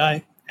of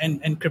AI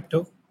and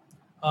crypto?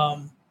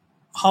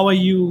 How are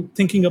you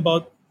thinking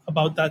about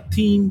that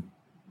theme?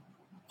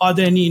 Are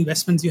there any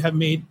investments you have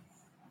made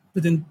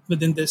within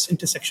this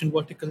intersection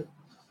vertical?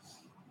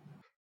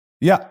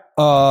 Yeah.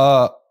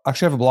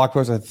 Actually, I have a blog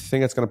post. I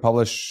think it's going to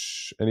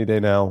publish any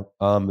day now.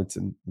 It's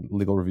in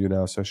legal review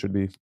now, so I should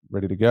be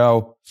ready to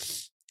go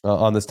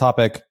on this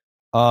topic.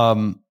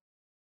 There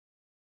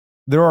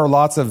are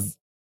lots of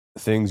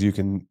things you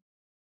can.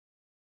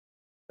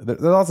 There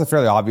are lots of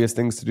fairly obvious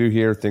things to do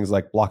here. Things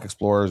like block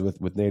explorers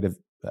with native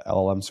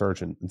LLM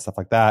search and stuff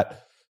like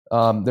that.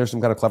 There's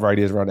some kind of clever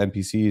ideas around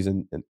NPCs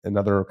and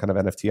other kind of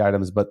NFT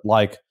items, but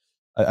like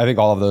I think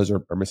all of those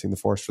are missing the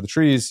forest for the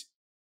trees.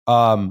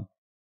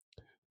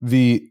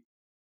 The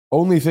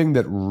only thing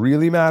that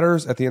really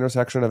matters at the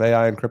intersection of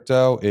AI and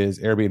crypto is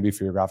Airbnb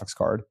for your graphics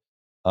card.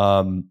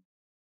 And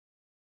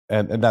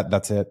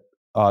that's it.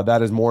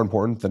 That is more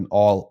important than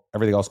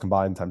everything else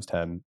combined times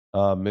 10.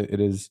 It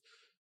is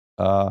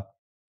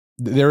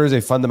there is a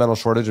fundamental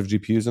shortage of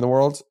GPUs in the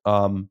world.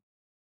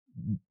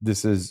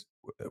 This has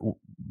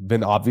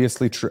been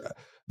obviously true.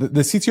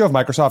 The CTO of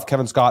Microsoft,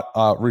 Kevin Scott,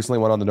 recently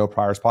went on the No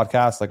Priors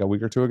podcast like a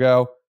week or two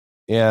ago,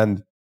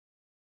 and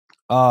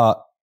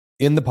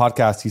in the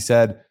podcast, he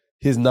said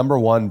his number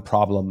one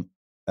problem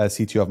as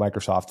CTO of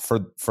Microsoft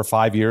for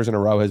 5 years in a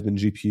row has been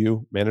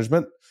GPU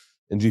management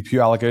and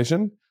GPU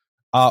allocation.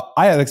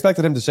 I had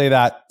expected him to say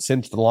that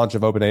since the launch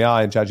of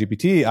OpenAI and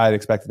ChatGPT.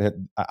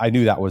 I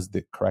knew that was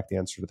the correct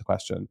answer to the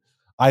question.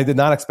 I did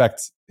not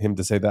expect him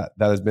to say that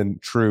has been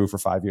true for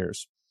 5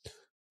 years.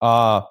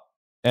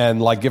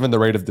 And like given the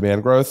rate of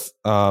demand growth,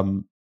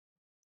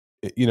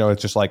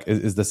 it's just like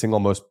is the single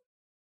most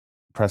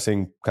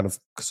pressing kind of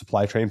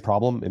supply chain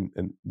problem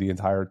in the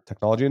entire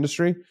technology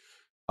industry.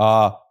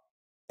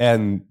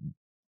 And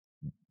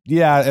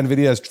yeah,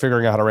 NVIDIA is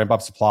figuring out how to ramp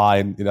up supply,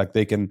 and like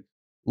they can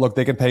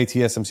pay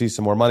TSMC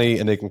some more money,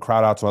 and they can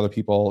crowd out some other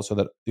people so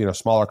that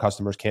smaller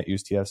customers can't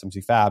use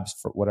TSMC fabs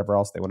for whatever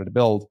else they wanted to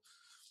build.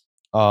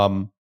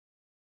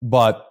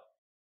 But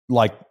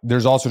like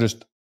there's also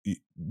just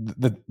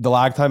the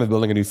lag time of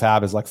building a new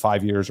fab is like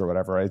 5 years or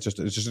whatever. Right? It's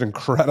just an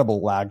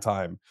incredible lag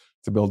time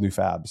to build new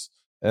fabs.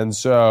 And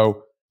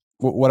so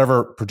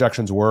whatever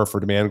projections were for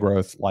demand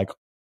growth, like,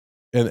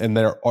 and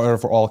there are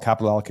for all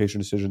capital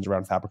allocation decisions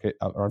around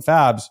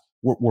fabs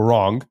were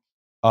wrong.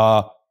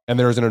 And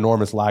there is an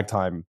enormous lag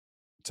time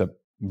to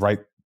make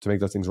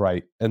those things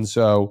right. And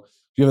so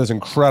you have this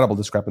incredible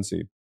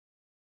discrepancy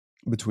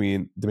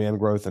between demand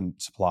growth and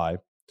supply.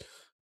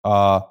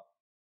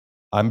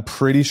 I'm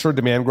pretty sure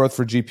demand growth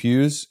for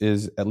GPUs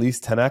is at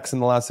least 10x in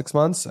the last 6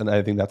 months, and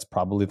I think that's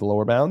probably the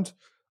lower bound.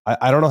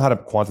 I don't know how to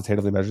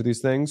quantitatively measure these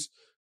things,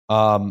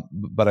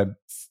 but I'm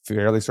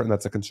fairly certain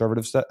that's a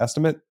conservative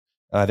estimate.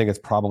 And I think it's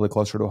probably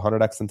closer to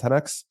 100x than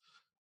 10x.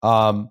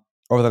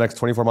 Over the next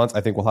 24 months, I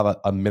think we'll have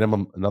a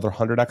minimum another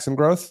 100x in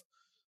growth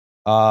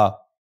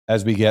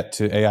as we get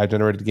to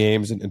AI-generated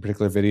games, and in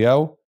particular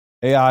video.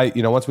 AI,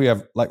 once we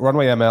have, like,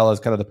 Runway ML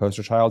is kind of the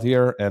poster child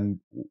here, and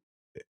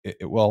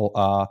it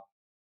will,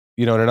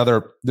 in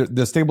another,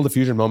 the stable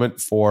diffusion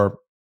moment for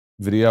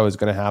video is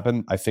going to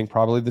happen, I think,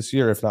 probably this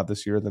year. If not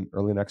this year, then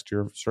early next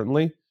year,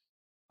 certainly.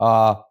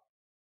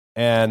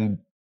 And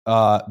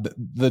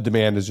the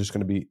demand is just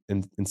going to be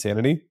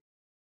insanity.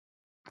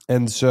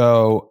 And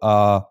so,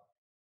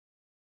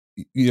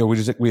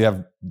 there's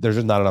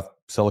just not enough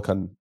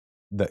silicon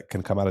that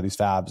can come out of these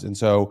fabs. And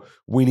so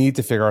we need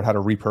to figure out how to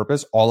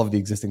repurpose all of the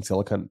existing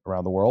silicon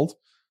around the world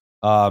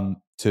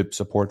to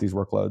support these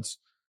workloads.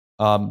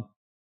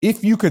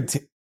 If you could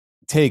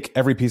take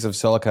every piece of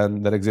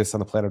silicon that exists on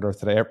the planet Earth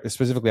today,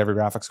 specifically every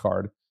graphics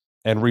card,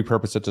 and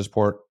repurpose it to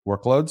support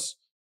workloads,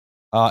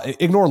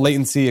 ignore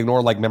latency,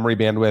 ignore like memory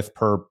bandwidth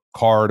per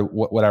card,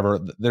 whatever.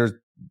 Those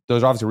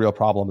are obviously real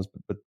problems,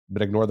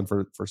 but ignore them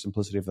for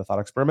simplicity of the thought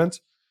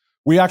experiment.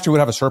 We actually would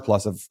have a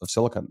surplus of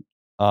silicon.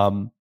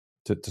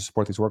 to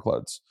support these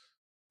workloads.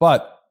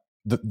 But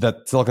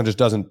that silicon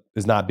just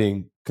is not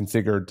being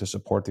configured to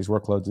support these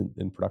workloads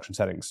in production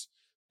settings.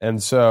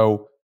 And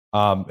so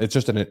it's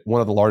just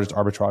one of the largest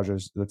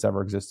arbitrages that's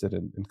ever existed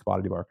in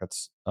commodity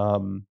markets.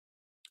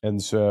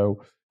 And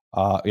so,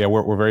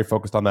 we're very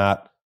focused on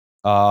that.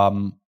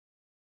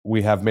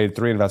 We have made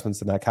 3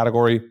 investments in that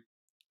category.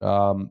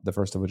 The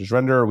first of which is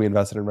Render. We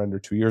invested in Render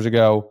 2 years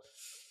ago.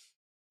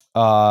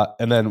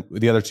 And then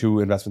the other 2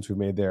 investments we've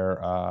made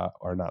there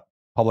are not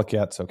public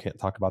yet, so can't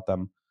talk about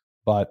them.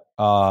 But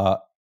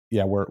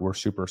we're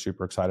super,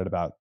 super excited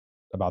about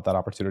that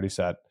opportunity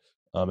set.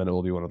 And it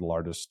will be one of the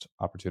largest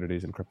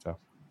opportunities in crypto.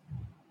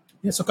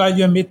 Yeah, so Kyle,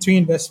 you have made 3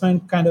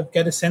 investments, kind of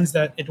get a sense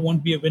that it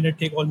won't be a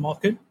winner-take-all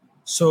market.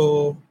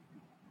 So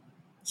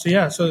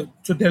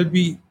there'll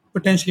be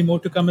potentially more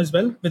to come as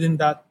well within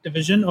that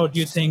division, or do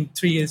you think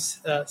 3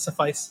 is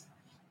suffice?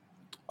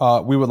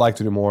 We would like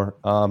to do more.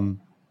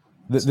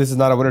 This is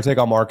not a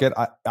winner-take-all market.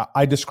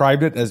 I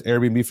described it as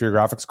Airbnb for your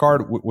graphics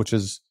card, which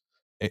is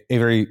a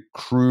very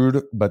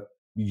crude but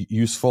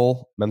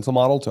useful mental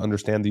model to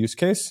understand the use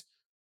case.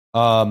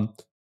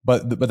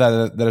 But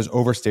that is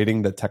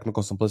overstating the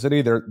technical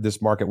simplicity.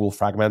 This market will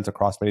fragment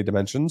across many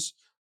dimensions,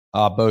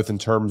 both in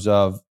terms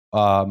of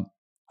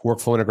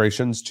workflow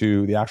integrations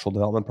to the actual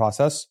development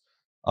process,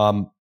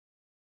 and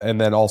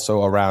then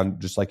also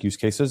around just like use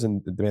cases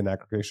and demand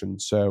aggregation.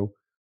 So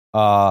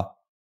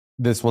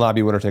this will not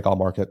be winner take all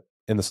market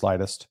in the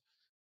slightest.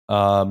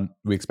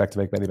 We expect to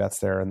make many bets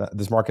there, and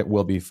this market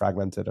will be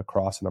fragmented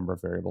across a number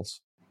of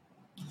variables.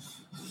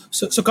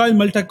 So Kyle,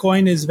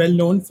 Multicoin is well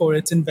known for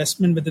its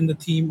investment within the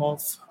theme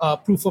of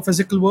proof of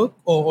physical work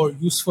or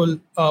useful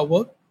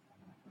work.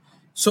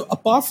 So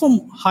apart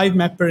from Hive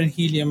Mapper and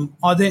Helium,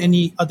 are there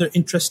any other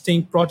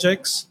interesting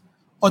projects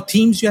or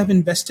themes you have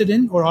invested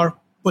in or are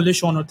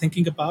bullish on or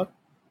thinking about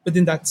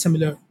within that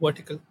similar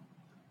vertical?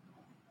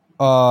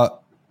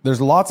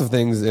 There's lots of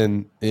things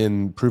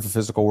in proof of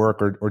physical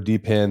work or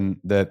DPIN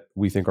that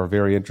we think are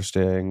very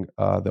interesting.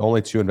 The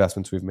only 2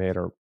 investments we've made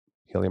are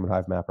Helium and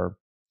Hive Mapper.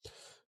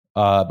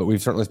 But we've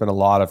certainly spent a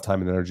lot of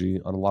time and energy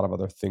on a lot of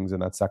other things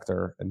in that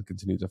sector and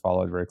continue to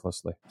follow it very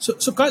closely.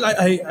 So Kyle,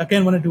 I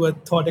again want to do a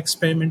thought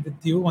experiment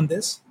with you on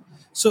this.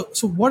 So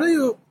what are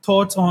your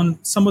thoughts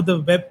on some of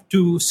the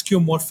Web2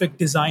 skeuomorphic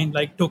design,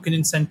 like token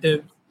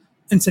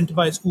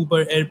incentivize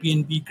Uber,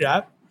 Airbnb,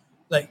 Grab?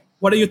 Like,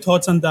 what are your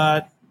thoughts on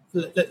that?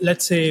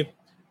 Let's say,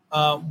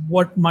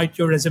 what might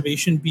your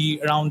reservation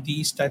be around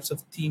these types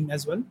of theme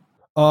as well?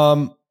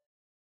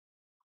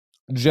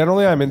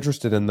 Generally, I'm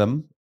interested in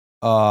them.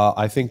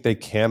 I think they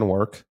can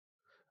work.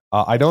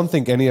 I don't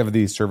think any of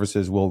these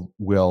services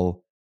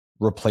will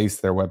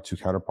replace their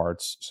Web2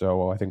 counterparts.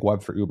 So I think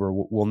Web3 Uber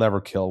will never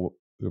kill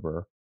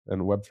Uber,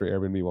 and Web3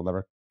 Airbnb will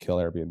never kill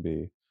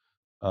Airbnb.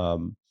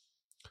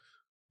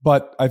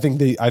 But I think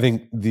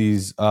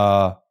these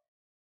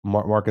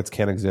markets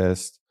can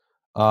exist.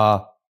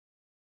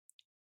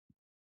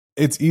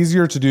 It's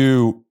easier to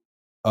do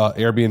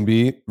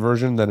Airbnb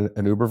version than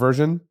an Uber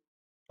version,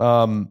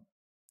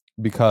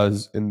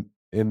 because in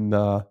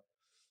the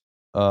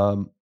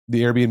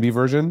Airbnb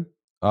version,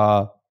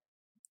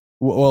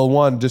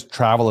 one, just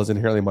travel is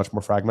inherently much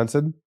more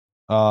fragmented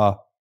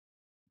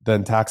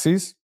than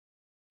taxis,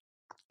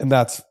 and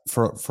that's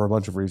for a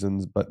bunch of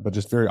reasons. But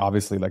just very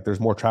obviously, like there's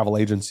more travel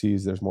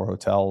agencies, there's more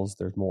hotels,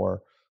 there's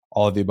more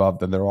all of the above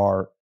than there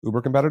are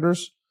Uber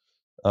competitors.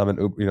 And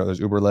there's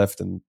Uber, Lyft,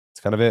 and it's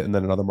kind of it. And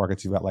then in other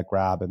markets, you've got like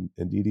Grab and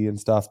Didi and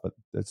stuff. But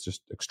it's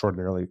just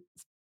extraordinarily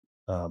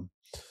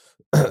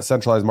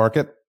centralized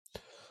market.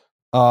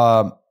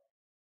 There's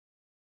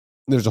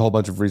a whole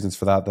bunch of reasons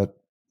for that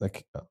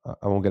like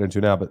I won't get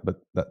into now, but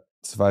that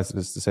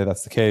suffices it to say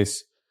that's the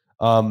case.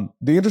 The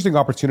interesting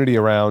opportunity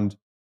around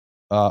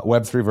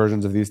Web3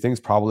 versions of these things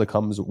probably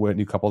comes when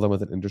you couple them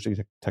with an interesting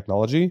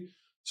technology.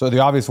 So the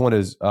obvious one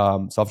is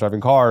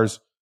self-driving cars.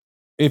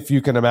 If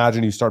you can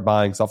imagine you start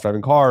buying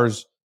self-driving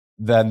cars,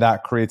 then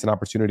that creates an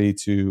opportunity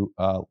to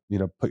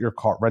rent your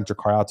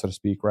car out, so to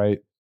speak, right?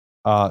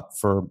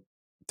 For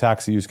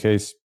taxi use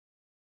case.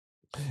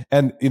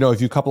 And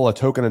if you couple a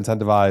token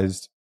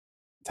incentivized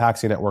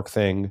taxi network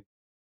thing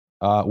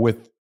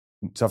with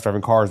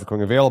self-driving cars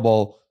becoming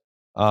available,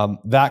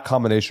 that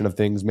combination of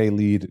things may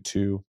lead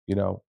to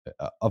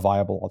a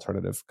viable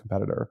alternative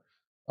competitor.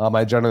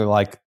 I generally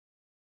like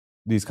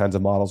these kinds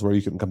of models where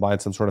you can combine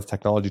some sort of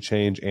technology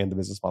change and the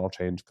business model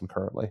change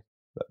concurrently.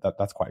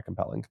 That's quite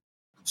compelling.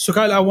 So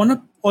Kyle, I want to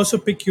also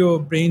pick your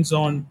brains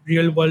on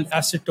real world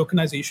asset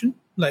tokenization.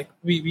 Like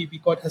we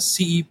got his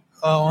CE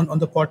on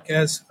the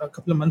podcast a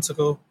couple of months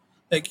ago.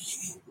 Like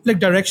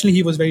directionally,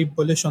 he was very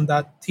bullish on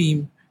that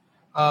theme.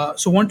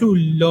 So want to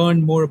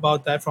learn more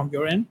about that from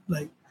your end.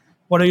 Like,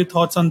 what are your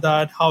thoughts on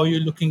that? How are you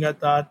looking at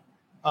that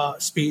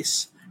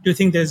space? Do you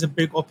think there's a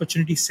big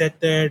opportunity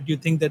set there? Do you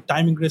think the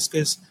timing risk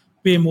is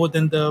way more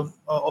than the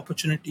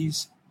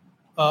opportunities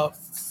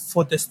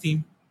for this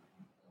theme?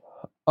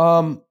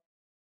 I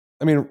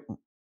mean,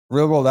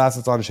 real world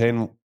assets on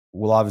chain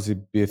will obviously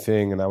be a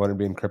thing, and I wouldn't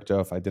be in crypto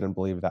if I didn't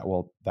believe that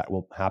will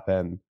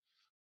happen.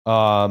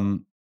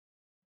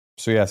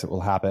 So yes, it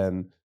will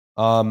happen.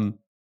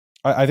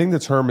 I think the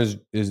term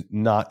is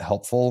not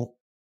helpful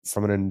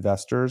from an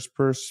investor's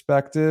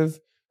perspective,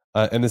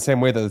 in the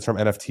same way that the term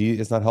NFT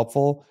is not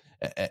helpful.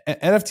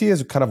 NFT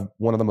is kind of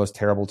one of the most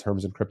terrible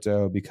terms in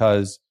crypto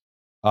because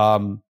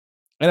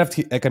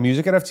NFT, like a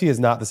music NFT, is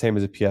not the same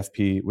as a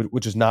PFP,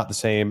 which is not the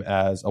same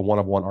as a one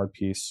of one art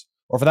piece,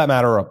 or for that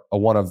matter, a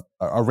one of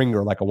a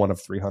ringer, like a one of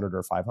 300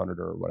 or 500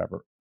 or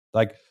whatever.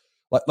 Like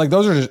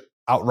those are just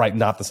outright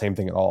not the same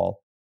thing at all.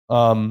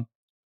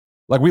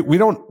 Like we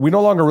no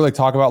longer really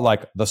talk about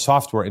like the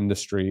software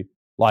industry.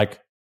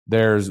 Like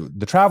there's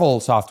the travel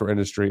software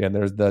industry and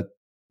there's the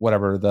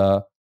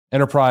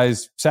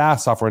enterprise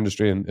SaaS software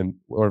industry and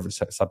whatever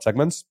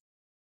subsegments.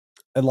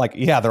 And like,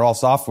 yeah, they're all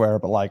software,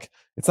 but like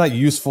it's not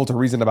useful to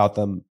reason about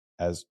them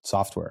as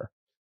software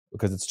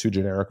because it's too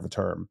generic of a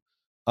term.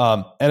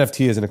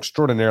 NFT is an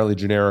extraordinarily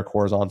generic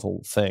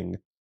horizontal thing.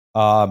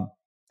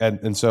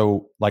 And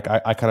so like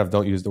I kind of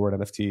don't use the word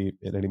NFT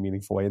in any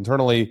meaningful way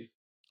internally.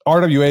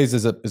 RWAs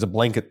is a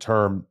blanket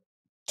term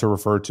to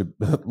refer to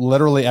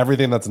literally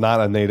everything that's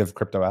not a native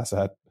crypto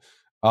asset.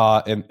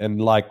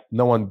 And like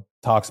no one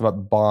talks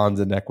about bonds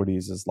and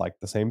equities as like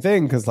the same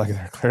thing because like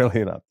they're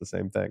clearly not the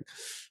same thing.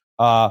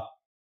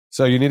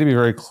 So you need to be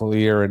very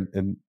clear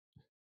in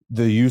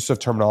the use of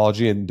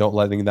terminology and don't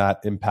letting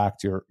that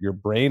impact your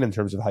brain in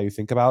terms of how you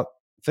think about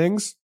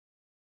things.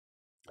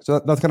 So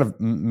that's kind of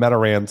meta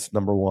rant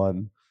number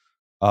one.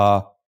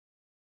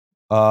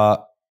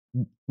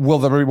 Will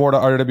there be more to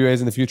RWAs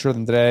in the future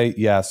than today?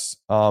 Yes.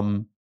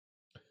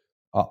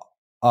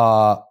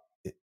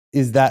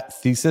 Is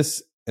that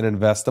thesis an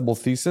investable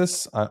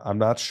thesis? I'm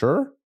not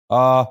sure.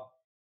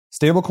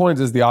 Stablecoins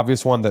is the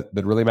obvious one that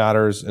really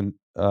matters, and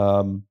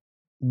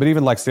but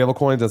even like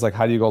stablecoins, it's like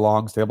how do you go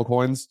long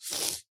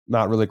stablecoins?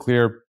 Not really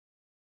clear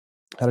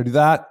how to do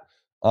that,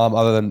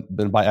 other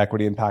than buy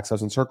equity in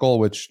Paxos and Circle,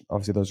 which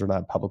obviously those are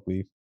not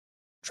publicly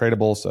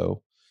tradable,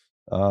 so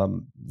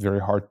very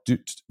hard to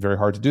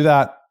do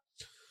that.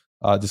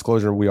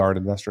 Disclosure: we are an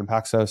investor in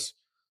Paxos.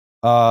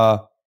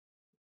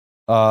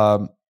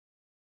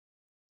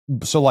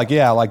 So like,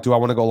 yeah, like, do I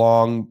want to go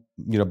long,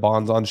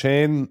 bonds on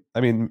chain?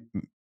 I mean,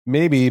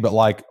 maybe, but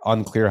like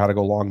unclear how to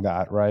go long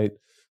that, right?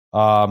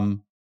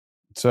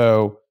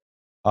 So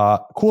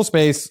cool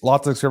space,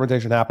 lots of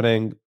experimentation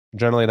happening,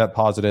 generally net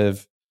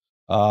positive,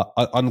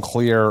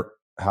 unclear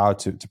how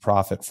to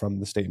profit from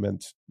the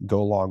statement,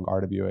 go long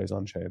RWAs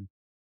on chain.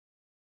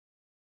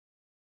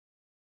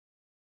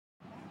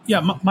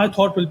 Yeah, my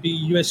thought will be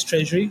U.S.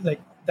 Treasury.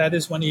 Like that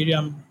is one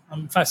area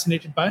I'm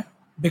fascinated by.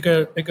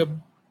 Bigger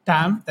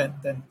TAM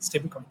than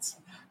stablecoins.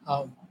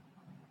 Um,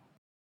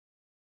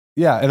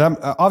 Yeah, and I'm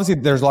obviously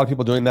there's a lot of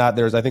people doing that.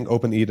 There's I think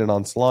Open Eden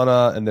on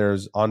Solana, and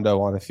there's Ondo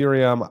on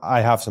Ethereum.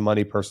 I have some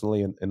money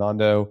personally in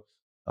Ondo,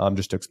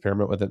 just to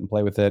experiment with it and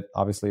play with it.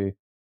 Obviously,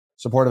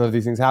 supportive of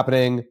these things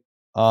happening.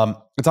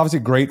 It's obviously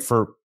great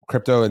for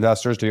crypto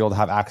investors to be able to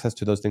have access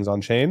to those things on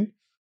chain.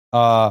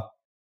 Not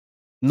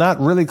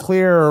really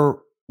clear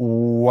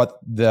what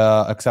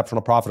the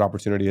exceptional profit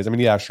opportunity is. I mean,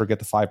 yeah, sure, get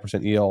the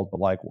 5% yield, but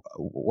like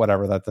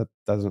whatever, that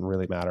doesn't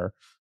really matter.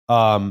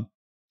 Like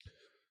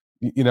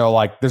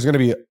there's going to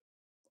be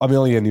a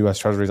million U.S.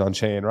 Treasuries on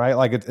chain, right?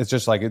 Like it's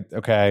just like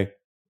okay.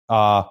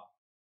 I'm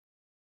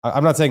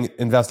not saying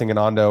investing in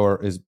Ondo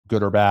is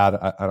good or bad.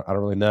 I don't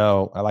really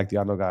know. I like the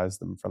Ondo guys;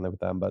 I'm friendly with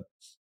them, but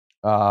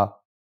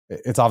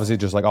it's obviously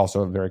just like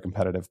also a very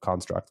competitive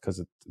construct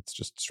because it's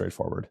just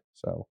straightforward.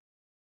 So,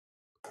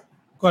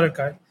 got it,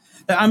 Kyle.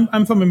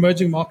 I'm from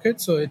emerging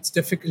markets, so it's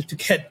difficult to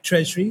get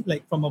treasury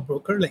like from a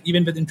broker. Like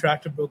even with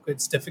interactive broker,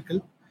 it's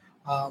difficult.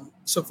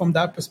 So from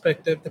that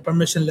perspective, the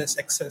permissionless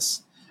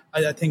access,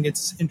 I think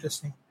it's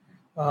interesting.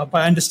 But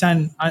I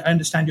understand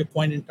your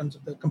point in terms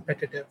of the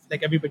competitive.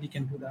 Like everybody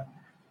can do that.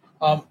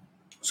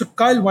 So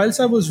Kyle, whilst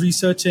I was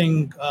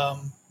researching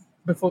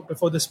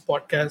before this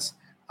podcast,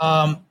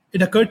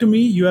 it occurred to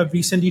me you have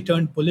recently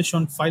turned bullish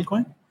on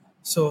Filecoin.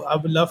 So I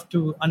would love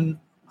to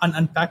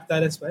unpack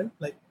that as well.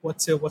 Like,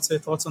 what's your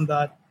thoughts on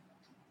that?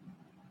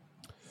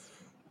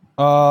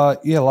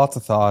 Yeah, lots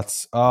of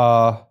thoughts.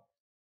 I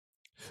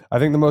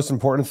think the most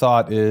important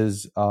thought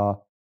is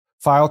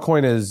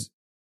Filecoin is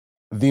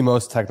the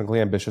most technically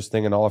ambitious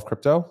thing in all of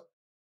crypto.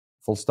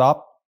 Full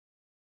stop.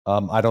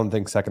 I don't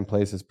think second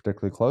place is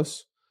particularly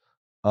close.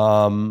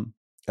 And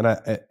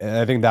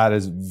I think that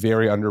is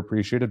very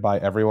underappreciated by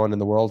everyone in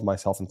the world,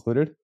 myself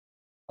included.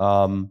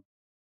 But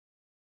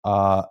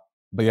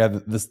yeah,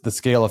 the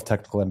scale of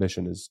technical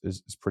ambition is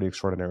pretty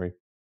extraordinary.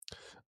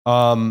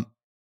 I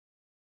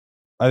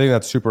think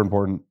that's super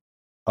important.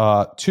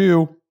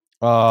 Two,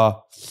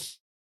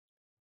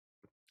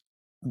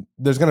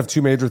 there's kind of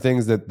two major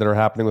things that are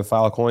happening with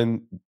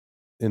Filecoin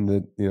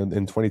in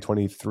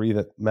 2023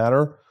 that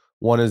matter.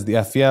 One is the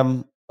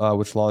FVM,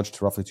 which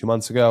launched roughly 2.5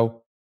 months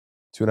ago.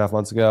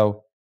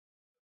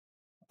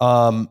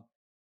 And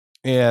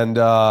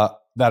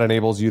that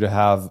enables you to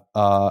have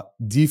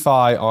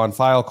DeFi on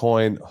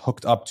Filecoin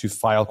hooked up to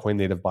Filecoin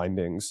native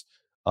bindings.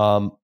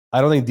 I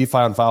don't think DeFi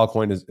on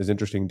Filecoin is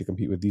interesting to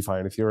compete with DeFi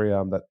on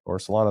Ethereum or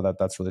Solana.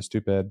 That's really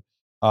stupid.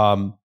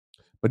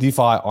 But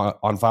DeFi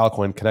on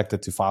Filecoin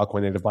connected to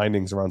Filecoin native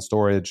bindings around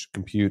storage,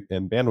 compute,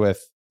 and bandwidth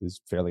is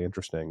fairly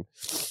interesting.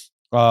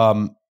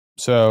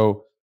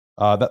 So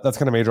that's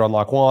kind of major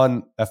unlock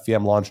one.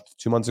 FVM launched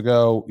 2 months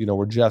ago.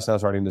 We're just now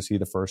starting to see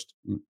the first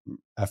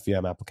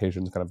FVM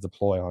applications kind of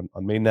deploy on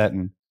mainnet,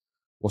 and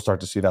we'll start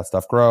to see that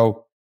stuff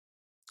grow.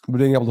 But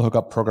being able to hook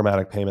up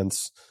programmatic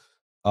payments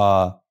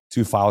to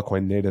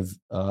Filecoin native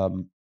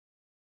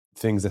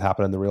things that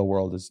happen in the real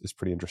world is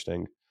pretty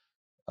interesting.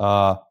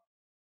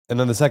 And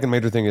then the second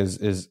major thing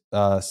is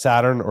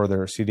Saturn, or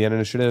their CDN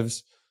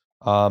initiatives.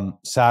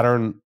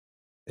 Saturn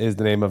is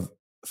the name of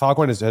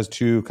Filecoin. Has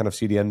two kind of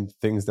CDN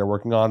things they're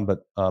working on, but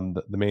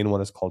the main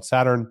one is called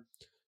Saturn.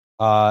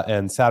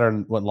 And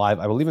Saturn went live,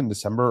 I believe, in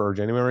December or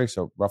January,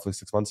 so roughly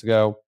 6 months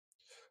ago.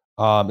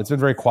 It's been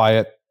very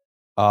quiet.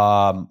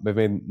 They've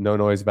made no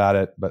noise about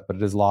it, but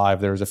it is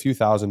live. There's a few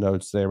thousand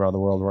nodes today around the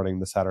world running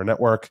the Saturn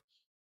network,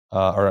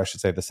 or I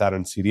should say the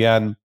Saturn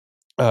CDN,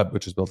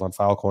 which is built on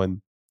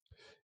Filecoin.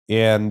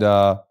 And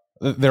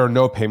there are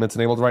no payments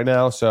enabled right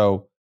now,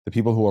 so the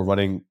people who are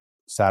running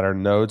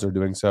Saturn nodes are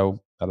doing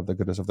so out of the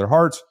goodness of their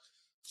hearts.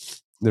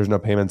 There's no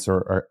payments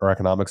or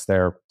economics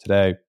there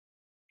today.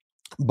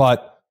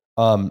 But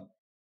the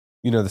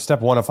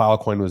step one of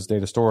Filecoin was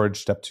data storage.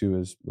 Step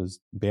two was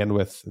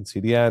bandwidth and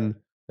CDN,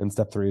 and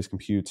step three is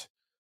compute.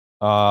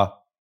 Step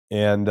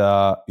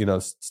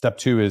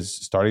two is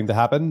starting to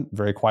happen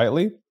very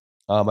quietly.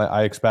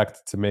 I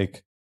expect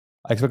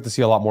to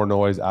see a lot more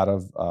noise out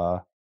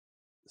of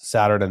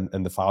Saturn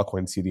and the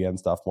Filecoin CDN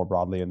stuff more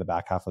broadly in the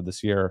back half of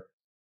this year.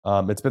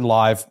 It's been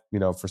live,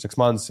 for 6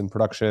 months in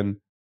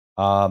production.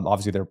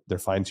 Obviously, they're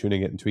fine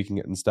tuning it and tweaking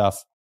it and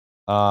stuff.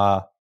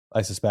 I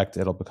suspect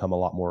it'll become a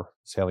lot more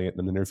salient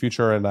in the near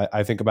future. And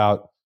I think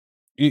about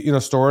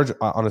storage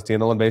on a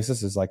standalone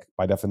basis is, like,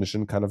 by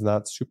definition kind of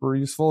not super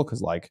useful,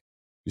 because, like,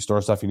 you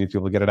store stuff, you need to be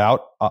able to get it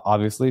out,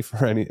 obviously,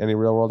 for any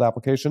real world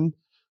application.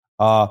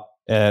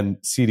 And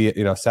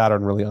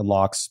Saturn really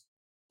unlocks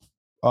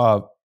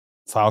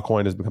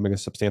Filecoin is becoming a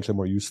substantially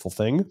more useful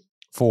thing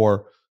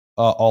for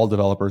all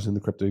developers in the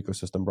crypto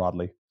ecosystem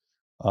broadly.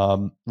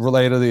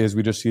 Relatedly, is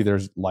we just see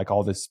there's like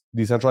all this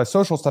decentralized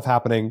social stuff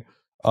happening.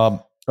 I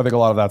think a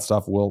lot of that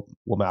stuff will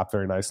map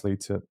very nicely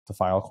to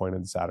Filecoin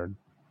and Saturn.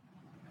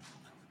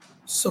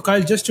 So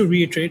Kyle, just to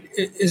reiterate,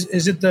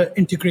 is it the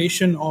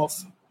integration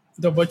of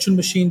the virtual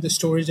machine, the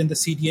storage, and the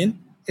CDN?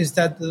 Is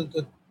that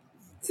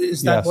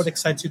yes. What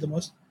excites you the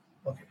most?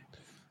 Okay.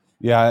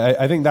 Yeah,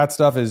 I think that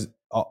stuff is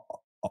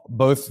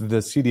both the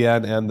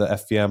CDN and the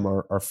FVM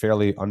are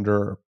fairly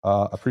under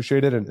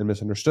appreciated and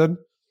misunderstood.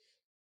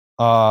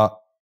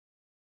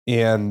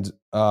 And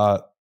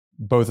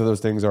both of those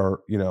things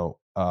are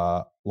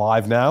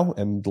live now,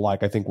 and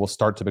I think will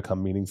start to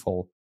become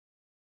meaningful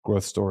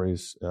growth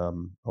stories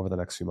over the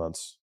next few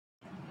months.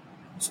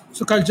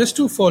 So Kyle, just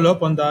to follow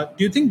up on that,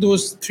 do you think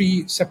those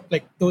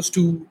those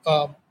two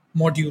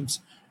modules,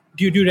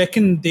 do you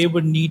reckon they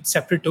would need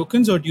separate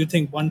tokens, or do you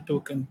think one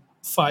token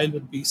file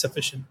would be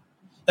sufficient?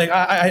 Like,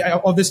 I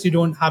obviously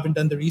haven't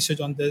done the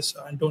research on this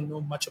and don't know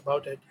much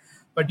about it,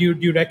 but do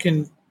you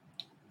reckon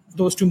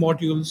those two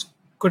modules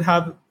could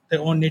have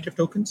their own native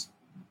tokens?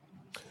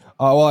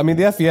 Well, I mean,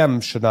 the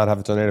FVM should not have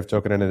its own native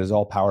token, and it is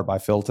all powered by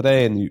Phil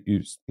today. And you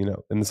use,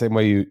 in the same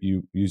way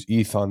you use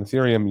ETH on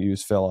Ethereum, you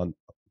use Phil on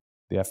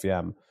the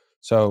FVM.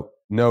 So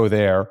no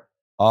there.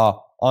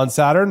 On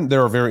Saturn,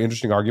 there are very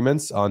interesting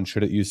arguments on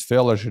should it use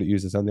Phil or should it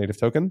use its own native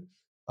token.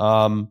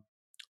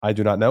 I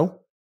do not know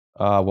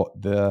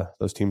what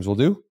those teams will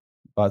do,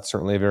 but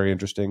certainly a very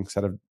interesting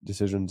set of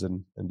decisions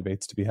and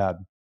debates to be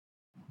had.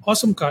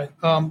 Awesome,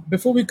 Kyle.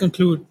 Before we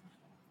conclude,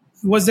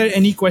 was there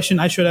any question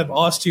I should have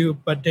asked you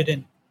but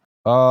didn't?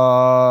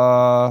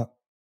 No,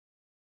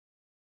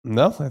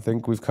 I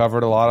think we've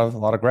covered a lot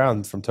of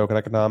ground, from token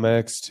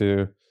economics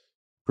to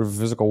proof of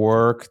physical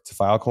work to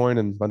Filecoin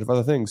and a bunch of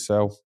other things.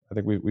 So I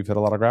think we've hit a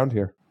lot of ground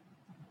here.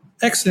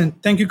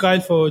 Excellent. Thank you,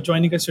 Kyle, for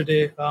joining us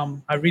today.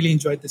 I really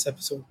enjoyed this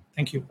episode.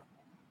 Thank you.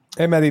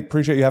 Hey, Mehdi,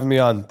 appreciate you having me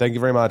on. Thank you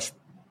very much.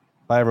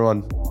 Bye,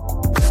 everyone.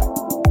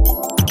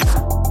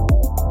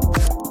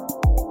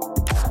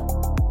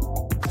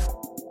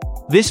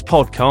 This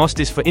podcast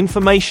is for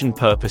information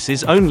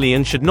purposes only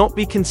and should not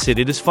be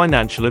considered as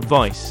financial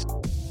advice.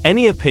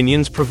 Any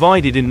opinions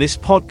provided in this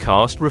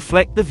podcast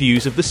reflect the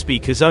views of the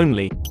speakers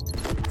only.